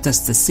play to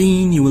test the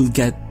scene, you will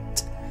get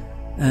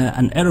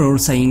an error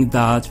saying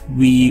that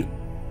we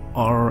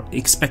are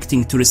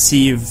expecting to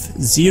receive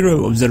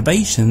 0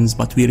 observations,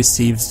 but we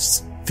received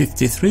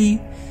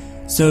 53.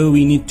 So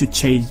we need to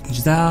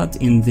change that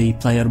in the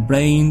player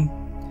brain,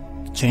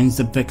 change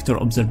the vector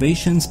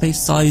observation space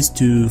size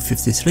to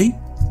 53.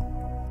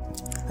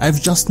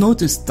 I've just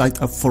noticed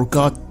that I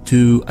forgot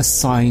to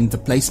assign the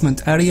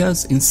placement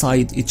areas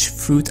inside each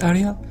fruit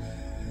area.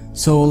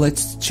 So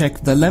let's check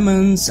the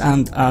lemons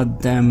and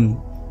add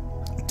them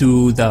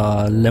to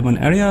the lemon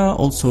area.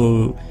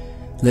 Also,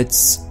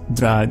 let's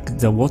drag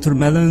the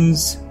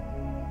watermelons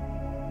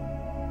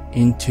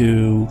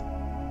into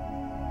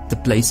the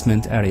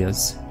placement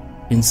areas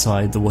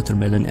inside the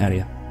watermelon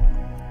area.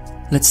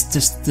 Let's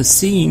test the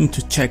scene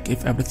to check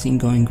if everything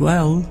going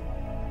well.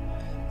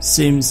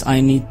 Seems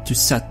I need to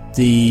set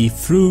the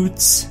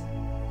fruits,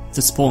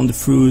 the spawned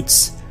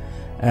fruits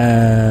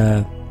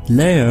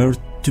layer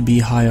to be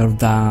higher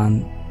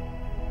than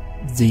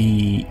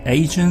the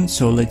agent.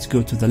 So let's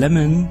go to the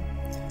lemon,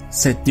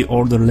 set the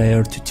order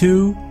layer to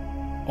 2.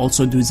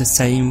 Also do the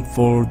same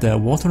for the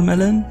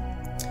watermelon.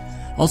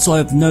 Also,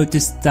 I've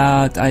noticed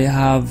that I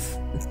have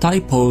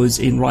typos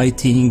in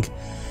writing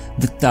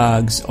the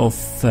tags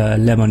of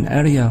lemon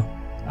area.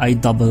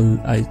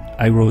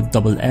 I wrote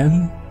double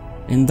M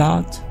in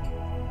that.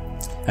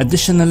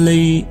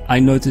 Additionally, I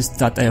noticed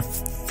that I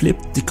have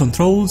flipped the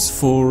controls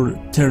for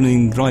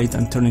turning right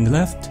and turning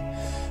left.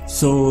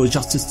 So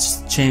just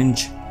to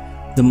change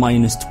the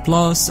minus to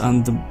plus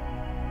and the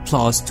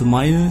plus to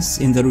minus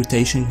in the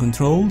rotation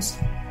controls.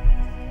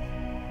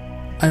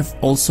 I've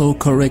also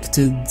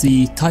corrected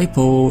the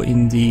typo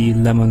in the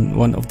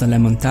one of the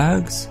lemon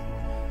tags.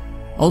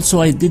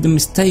 Also, I did a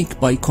mistake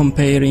by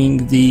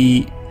comparing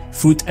the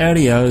fruit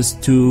areas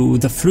to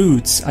the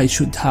fruits. I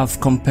should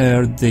have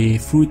compared the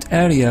fruit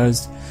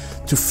areas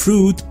to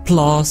fruit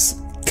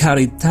plus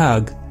carried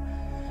tag.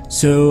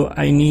 So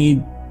I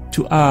need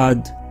to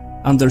add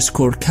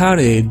underscore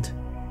carried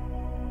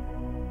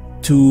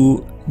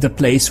to the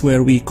place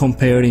where we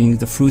comparing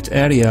the fruit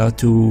area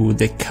to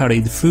the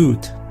carried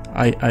fruit.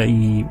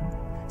 I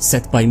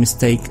set by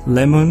mistake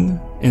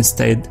lemon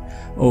instead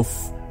of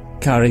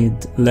carried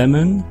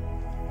lemon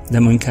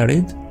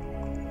carried.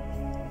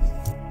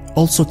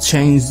 Also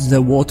change the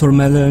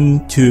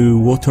watermelon to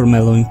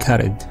watermelon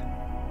carried.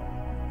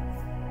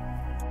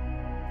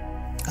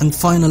 And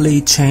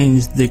finally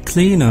change the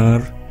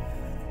cleaner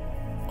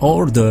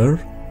order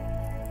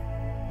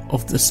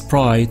of the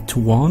sprite to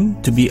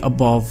 1 to be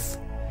above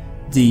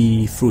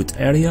the fruit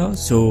area.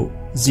 So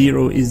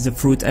 0 is the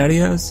fruit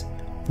areas,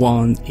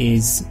 1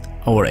 is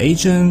our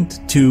agent,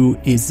 2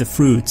 is the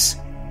fruits.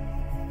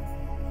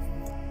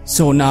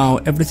 So now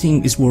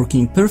everything is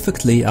working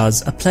perfectly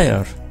as a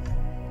player.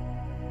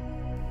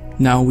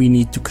 Now we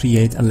need to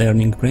create a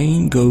learning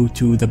brain. Go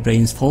to the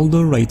brains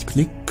folder, right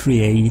click,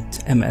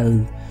 create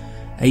ML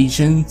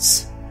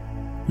agents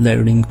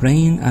learning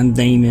brain and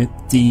name it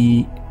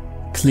the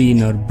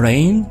cleaner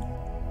brain.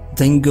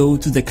 Then go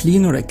to the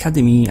cleaner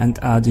academy and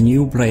add a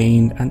new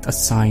brain and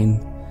assign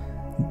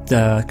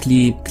the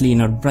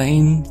cleaner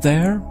brain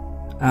there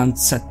and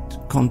set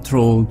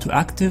control to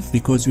active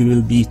because we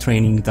will be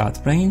training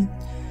that brain.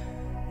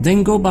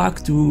 Then go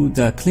back to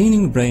the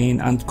cleaning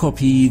brain and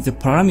copy the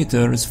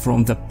parameters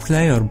from the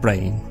player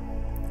brain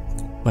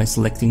by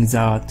selecting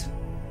that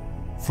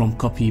from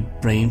copy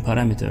brain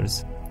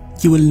parameters.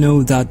 You will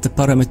know that the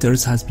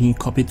parameters has been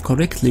copied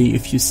correctly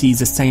if you see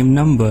the same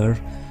number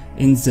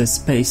in the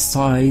space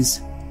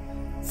size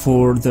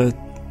for the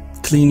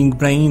cleaning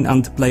brain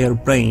and the player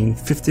brain,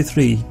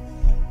 53.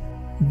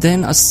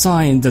 Then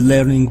assign the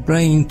learning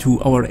brain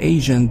to our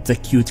agent, the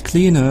Qt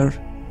cleaner,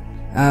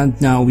 and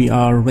now we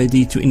are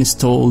ready to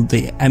install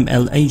the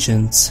ML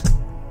agents.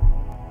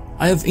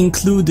 I have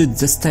included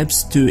the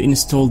steps to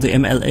install the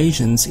ML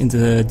agents in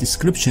the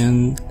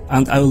description,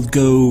 and I will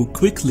go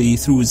quickly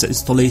through the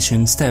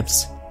installation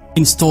steps.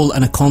 Install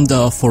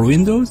Anaconda for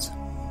Windows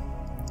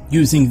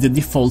using the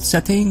default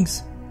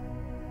settings.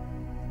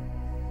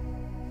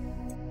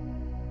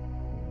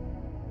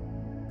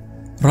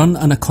 Run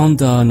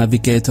Anaconda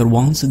Navigator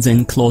once,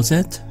 then close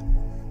it.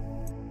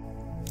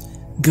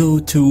 Go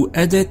to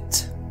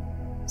Edit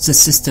the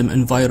System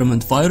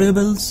Environment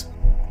Variables.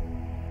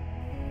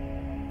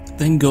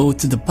 Then go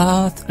to the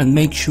path and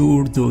make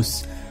sure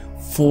those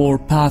 4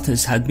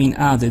 paths had been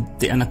added,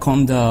 the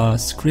Anaconda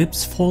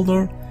scripts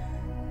folder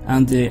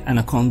and the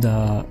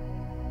Anaconda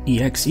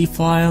exe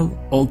file,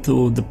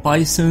 also the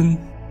Python.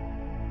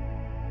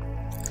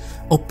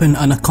 Open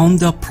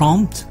Anaconda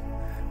prompt,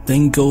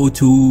 then go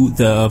to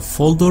the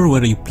folder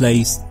where you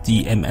place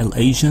the ML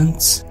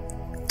agents.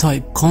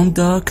 Type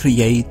conda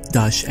create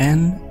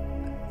 -n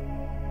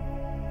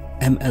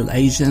ML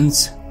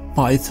agents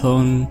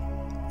Python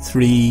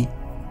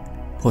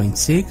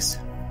 3.6.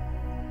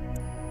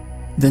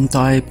 Then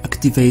type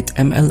activate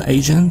ML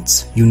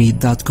agents. You need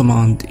that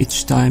command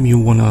each time you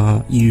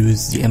wanna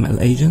use the ML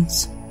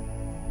agents.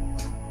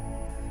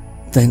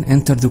 Then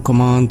enter the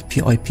command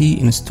pip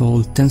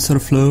install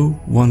tensor-flow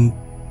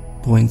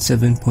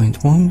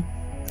 1.7.1.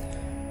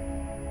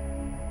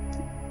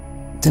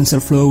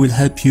 TensorFlow will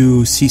help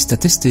you see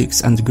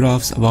statistics and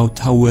graphs about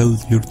how well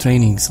your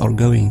trainings are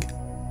going.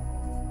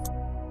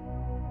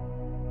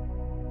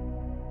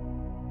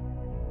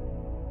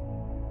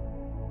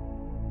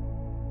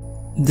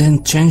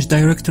 Then change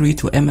directory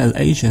to ML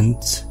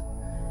agents,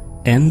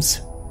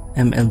 ems,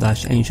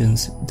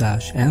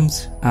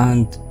 ml-agents-ems,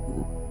 and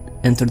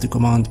enter the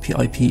command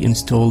pip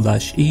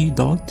install-e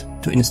dot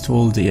to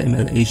install the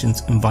ML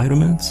agents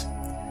environments.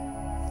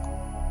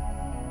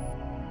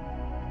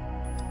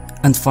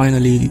 And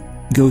finally,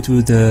 go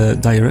to the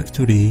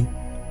directory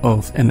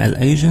of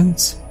ML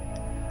agents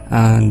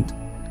and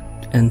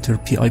enter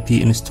pip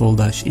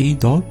install-e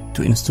dot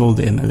to install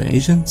the ML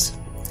agents.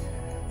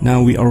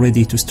 Now we are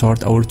ready to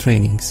start our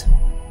trainings.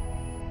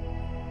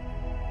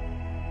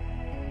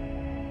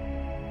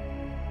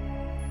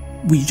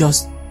 We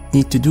just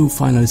need to do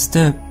final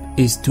step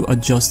is to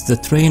adjust the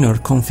trainer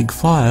config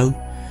file,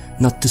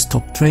 not to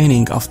stop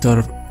training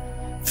after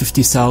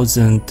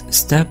 50,000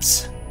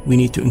 steps. We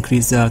need to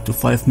increase that to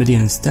 5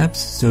 million steps,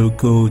 so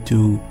go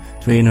to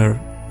trainer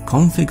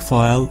config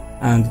file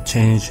and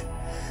change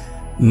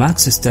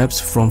max steps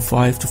from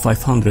 5 to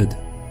 500.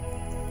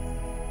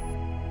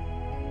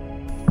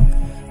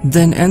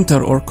 Then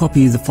enter or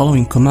copy the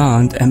following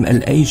command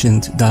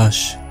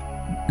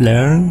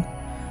mlagent-learn,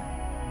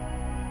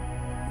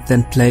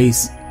 then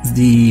place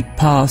the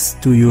path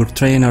to your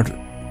trainer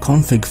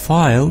config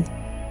file,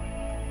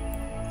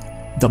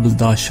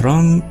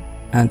 /run,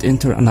 and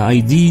enter an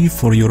ID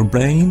for your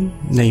brain,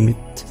 name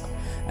it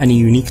any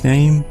unique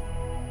name,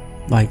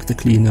 like the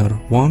cleaner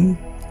 1,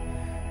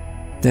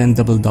 then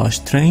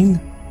 /train,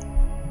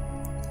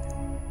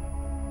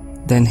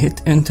 then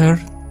hit enter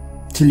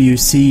till you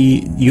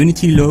see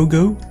Unity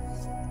logo,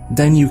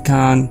 then you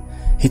can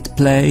hit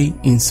play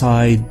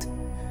inside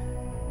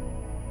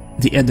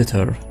the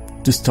editor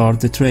to start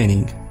the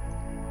training.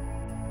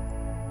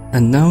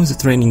 And now the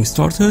training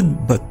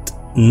started, but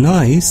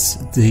nice,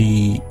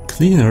 the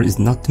cleaner is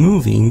not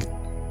moving.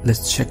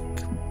 Let's check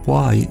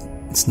why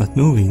it's not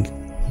moving.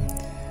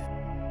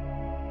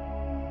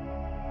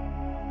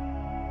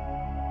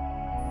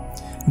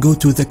 Go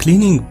to the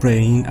cleaning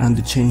brain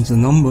and change the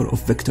number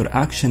of vector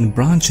action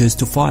branches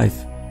to 5.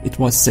 It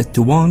was set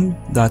to 1,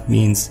 that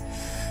means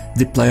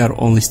the player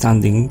only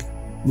standing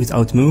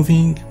without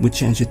moving. We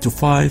change it to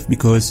 5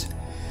 because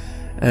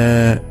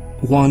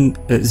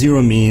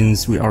 0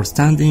 means we are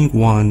standing,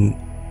 1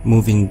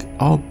 moving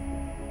up,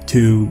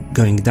 2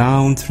 going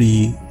down,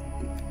 3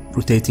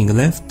 rotating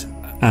left,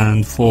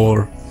 and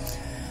 4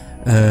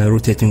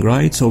 rotating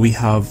right. So we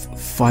have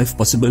 5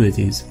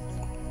 possibilities.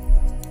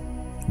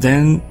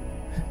 Then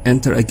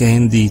enter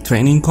again the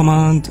training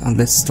command and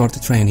let's start the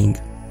training.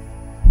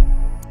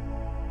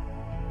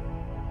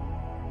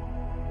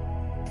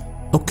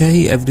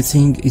 Okay,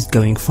 everything is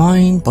going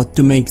fine, but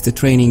to make the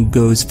training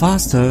goes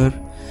faster,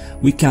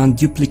 we can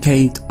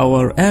duplicate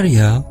our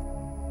area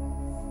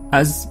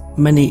as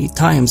many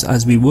times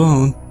as we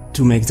want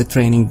to make the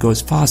training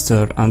goes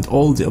faster, and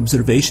all the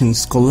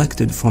observations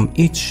collected from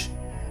each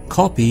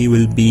copy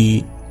will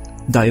be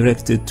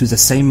directed to the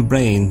same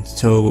brain,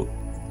 so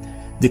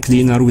the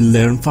cleaner will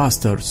learn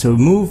faster. So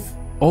move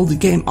all the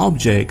game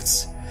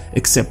objects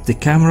except the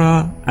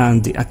camera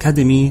and the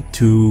academy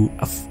to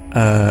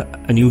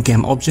a new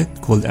game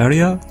object called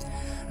area,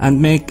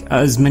 and make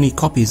as many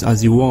copies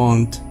as you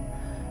want.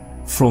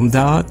 From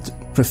that,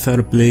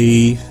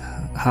 preferably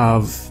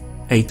have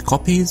 8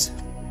 copies.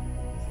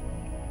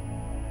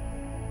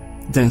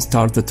 Then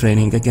start the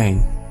training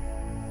again.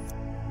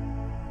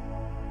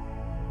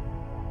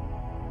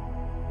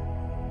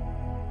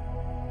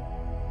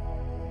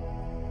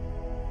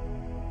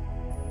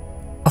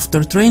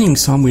 After training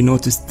some, we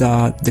noticed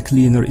that the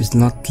cleaner is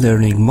not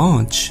learning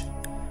much.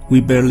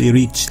 We barely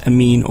reach a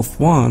mean of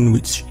 1,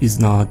 which is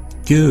not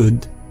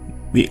good.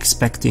 We're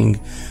expecting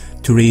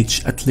to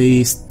reach at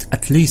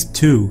least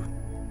 2,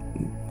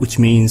 which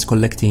means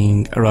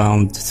collecting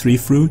around 3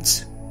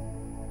 fruits.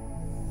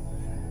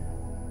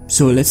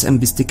 So let's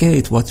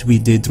investigate what we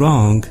did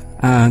wrong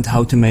and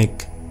how to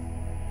make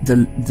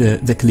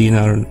the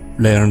cleaner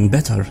learn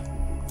better.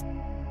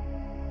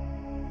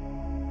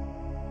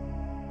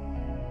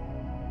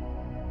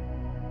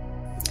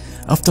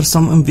 After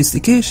some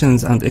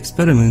investigations and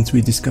experiments,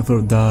 we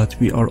discovered that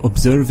we are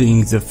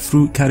observing the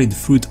carried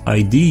fruit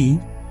ID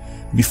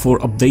before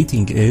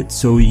updating it,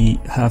 so we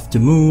have to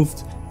move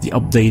the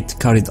update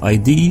carried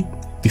ID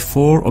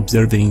before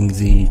observing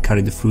the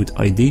carried fruit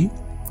ID.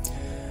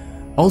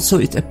 Also,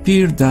 it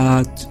appeared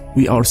that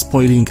we are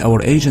spoiling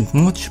our agent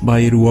much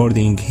by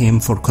rewarding him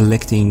for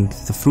collecting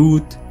the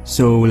fruit,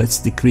 so let's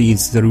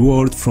decrease the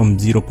reward from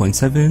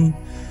 0.7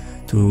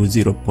 to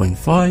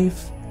 0.5.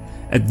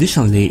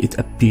 Additionally, it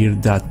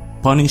appeared that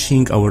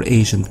punishing our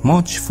agent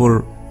much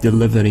for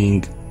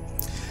delivering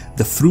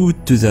the fruit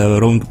to the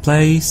wrong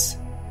place,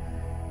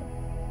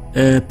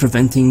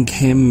 preventing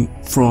him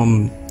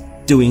from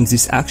doing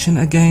this action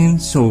again,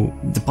 so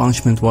the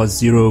punishment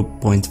was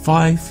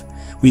 0.5,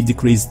 we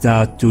decreased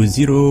that to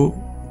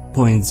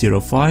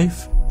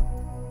 0.05.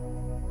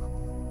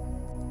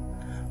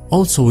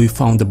 Also, we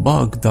found a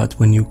bug that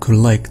when you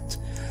collect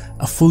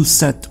a full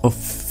set of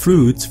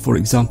fruits, for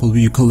example,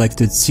 you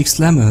collected 6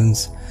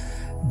 lemons,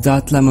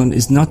 that lemon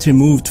is not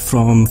removed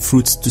from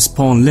fruits to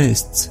spawn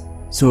lists.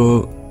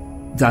 So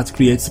that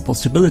creates a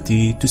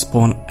possibility to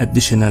spawn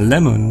additional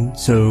lemon,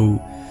 so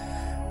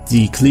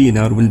the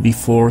cleaner will be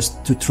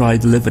forced to try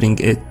delivering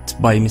it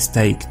by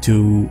mistake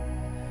to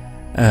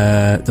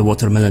the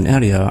watermelon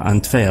area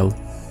and fail.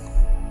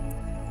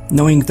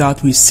 Knowing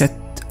that, we set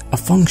a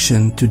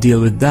function to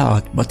deal with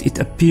that, but it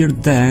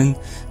appeared then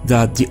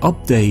that the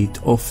update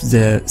of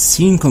the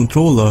scene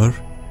controller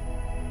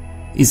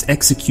is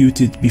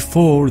executed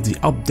before the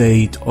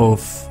update of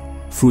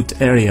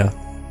fruit area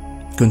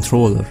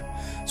controller.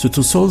 So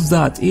to solve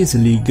that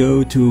easily,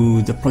 go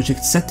to the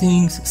project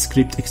settings,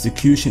 script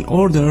execution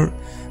order,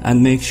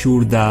 and make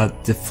sure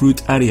that the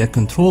fruit area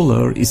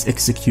controller is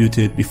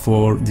executed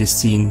before the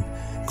scene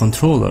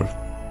controller.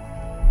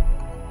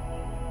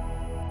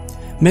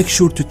 Make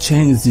sure to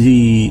change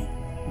the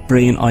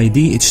brain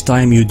ID each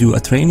time you do a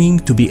training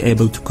to be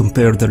able to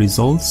compare the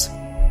results.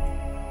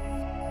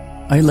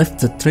 I left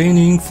the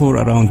training for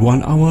around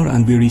 1 hour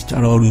and we reached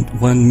around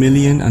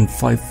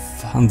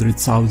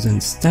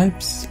 1,500,000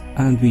 steps,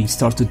 and we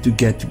started to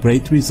get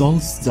great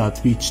results that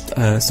reached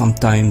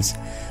sometimes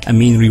a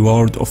mean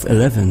reward of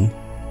 11.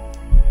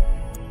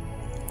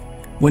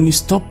 When you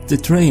stop the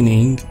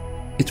training,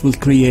 it will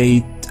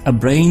create a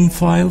brain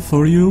file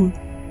for you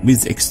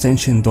with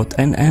extension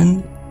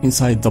 .nn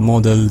inside the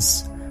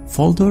models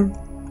folder,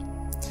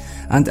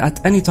 and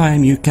at any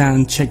time you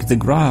can check the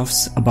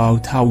graphs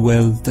about how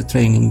well the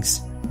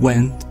trainings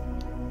went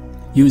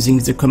using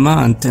the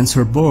command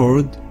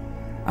tensorboard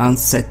and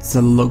set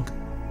the log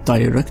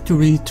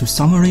directory to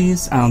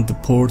summaries and the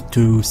port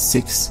to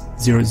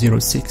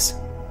 6006.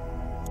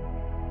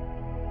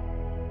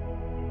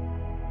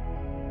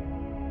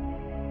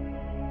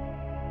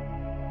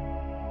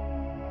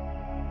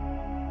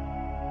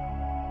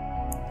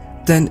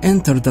 Then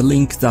enter the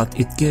link that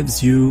it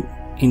gives you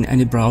in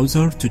any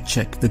browser to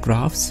check the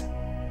graphs.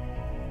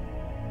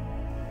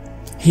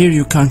 Here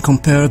you can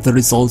compare the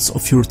results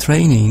of your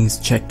trainings,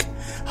 check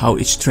how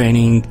each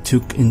training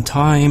took in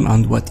time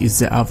and what is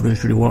the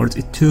average reward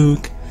it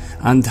took,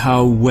 and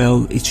how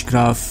well each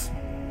graph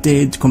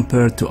did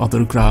compared to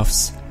other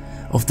graphs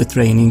of the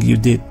training you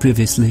did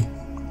previously.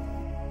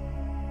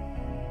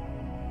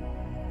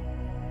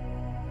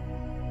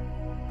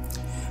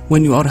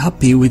 When you are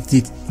happy with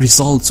the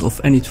results of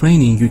any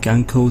training, you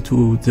can go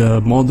to the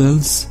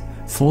models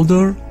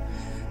folder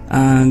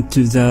and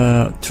to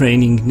the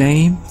training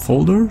name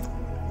folder.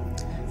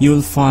 You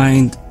will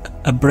find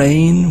a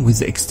brain with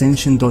the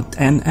extension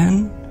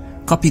 .nn.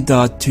 Copy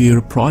that to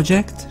your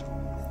project.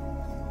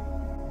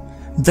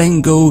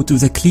 Then go to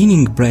the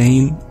cleaning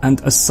brain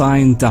and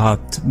assign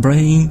that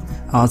brain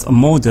as a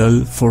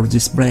model for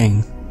this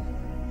brain.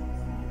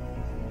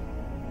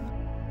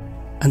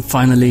 And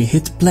finally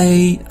hit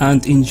play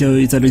and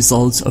enjoy the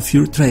results of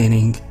your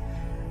training.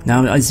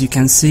 Now, as you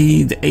can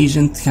see, the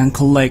agent can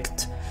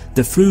collect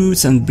the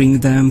fruits and bring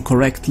them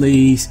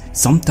correctly,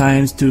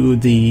 sometimes to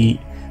the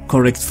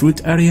correct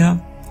fruit area.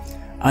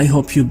 I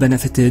hope you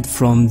benefited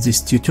from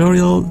this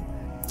tutorial.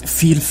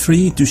 Feel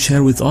free to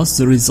share with us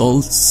the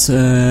results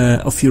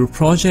of your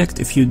project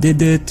if you did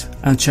it,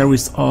 and share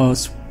with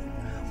us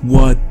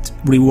what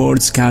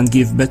rewards can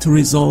give better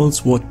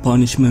results, what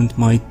punishment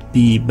might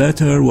be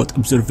better, what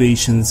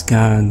observations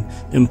can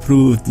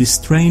improve these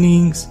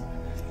trainings.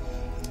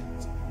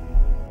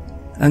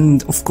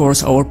 And of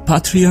course, our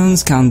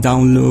Patreons can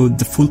download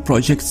the full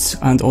projects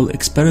and all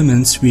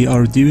experiments we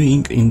are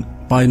doing in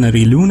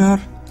Binary Lunar.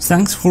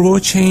 Thanks for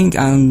watching,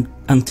 and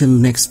until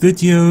next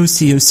video,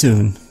 see you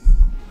soon.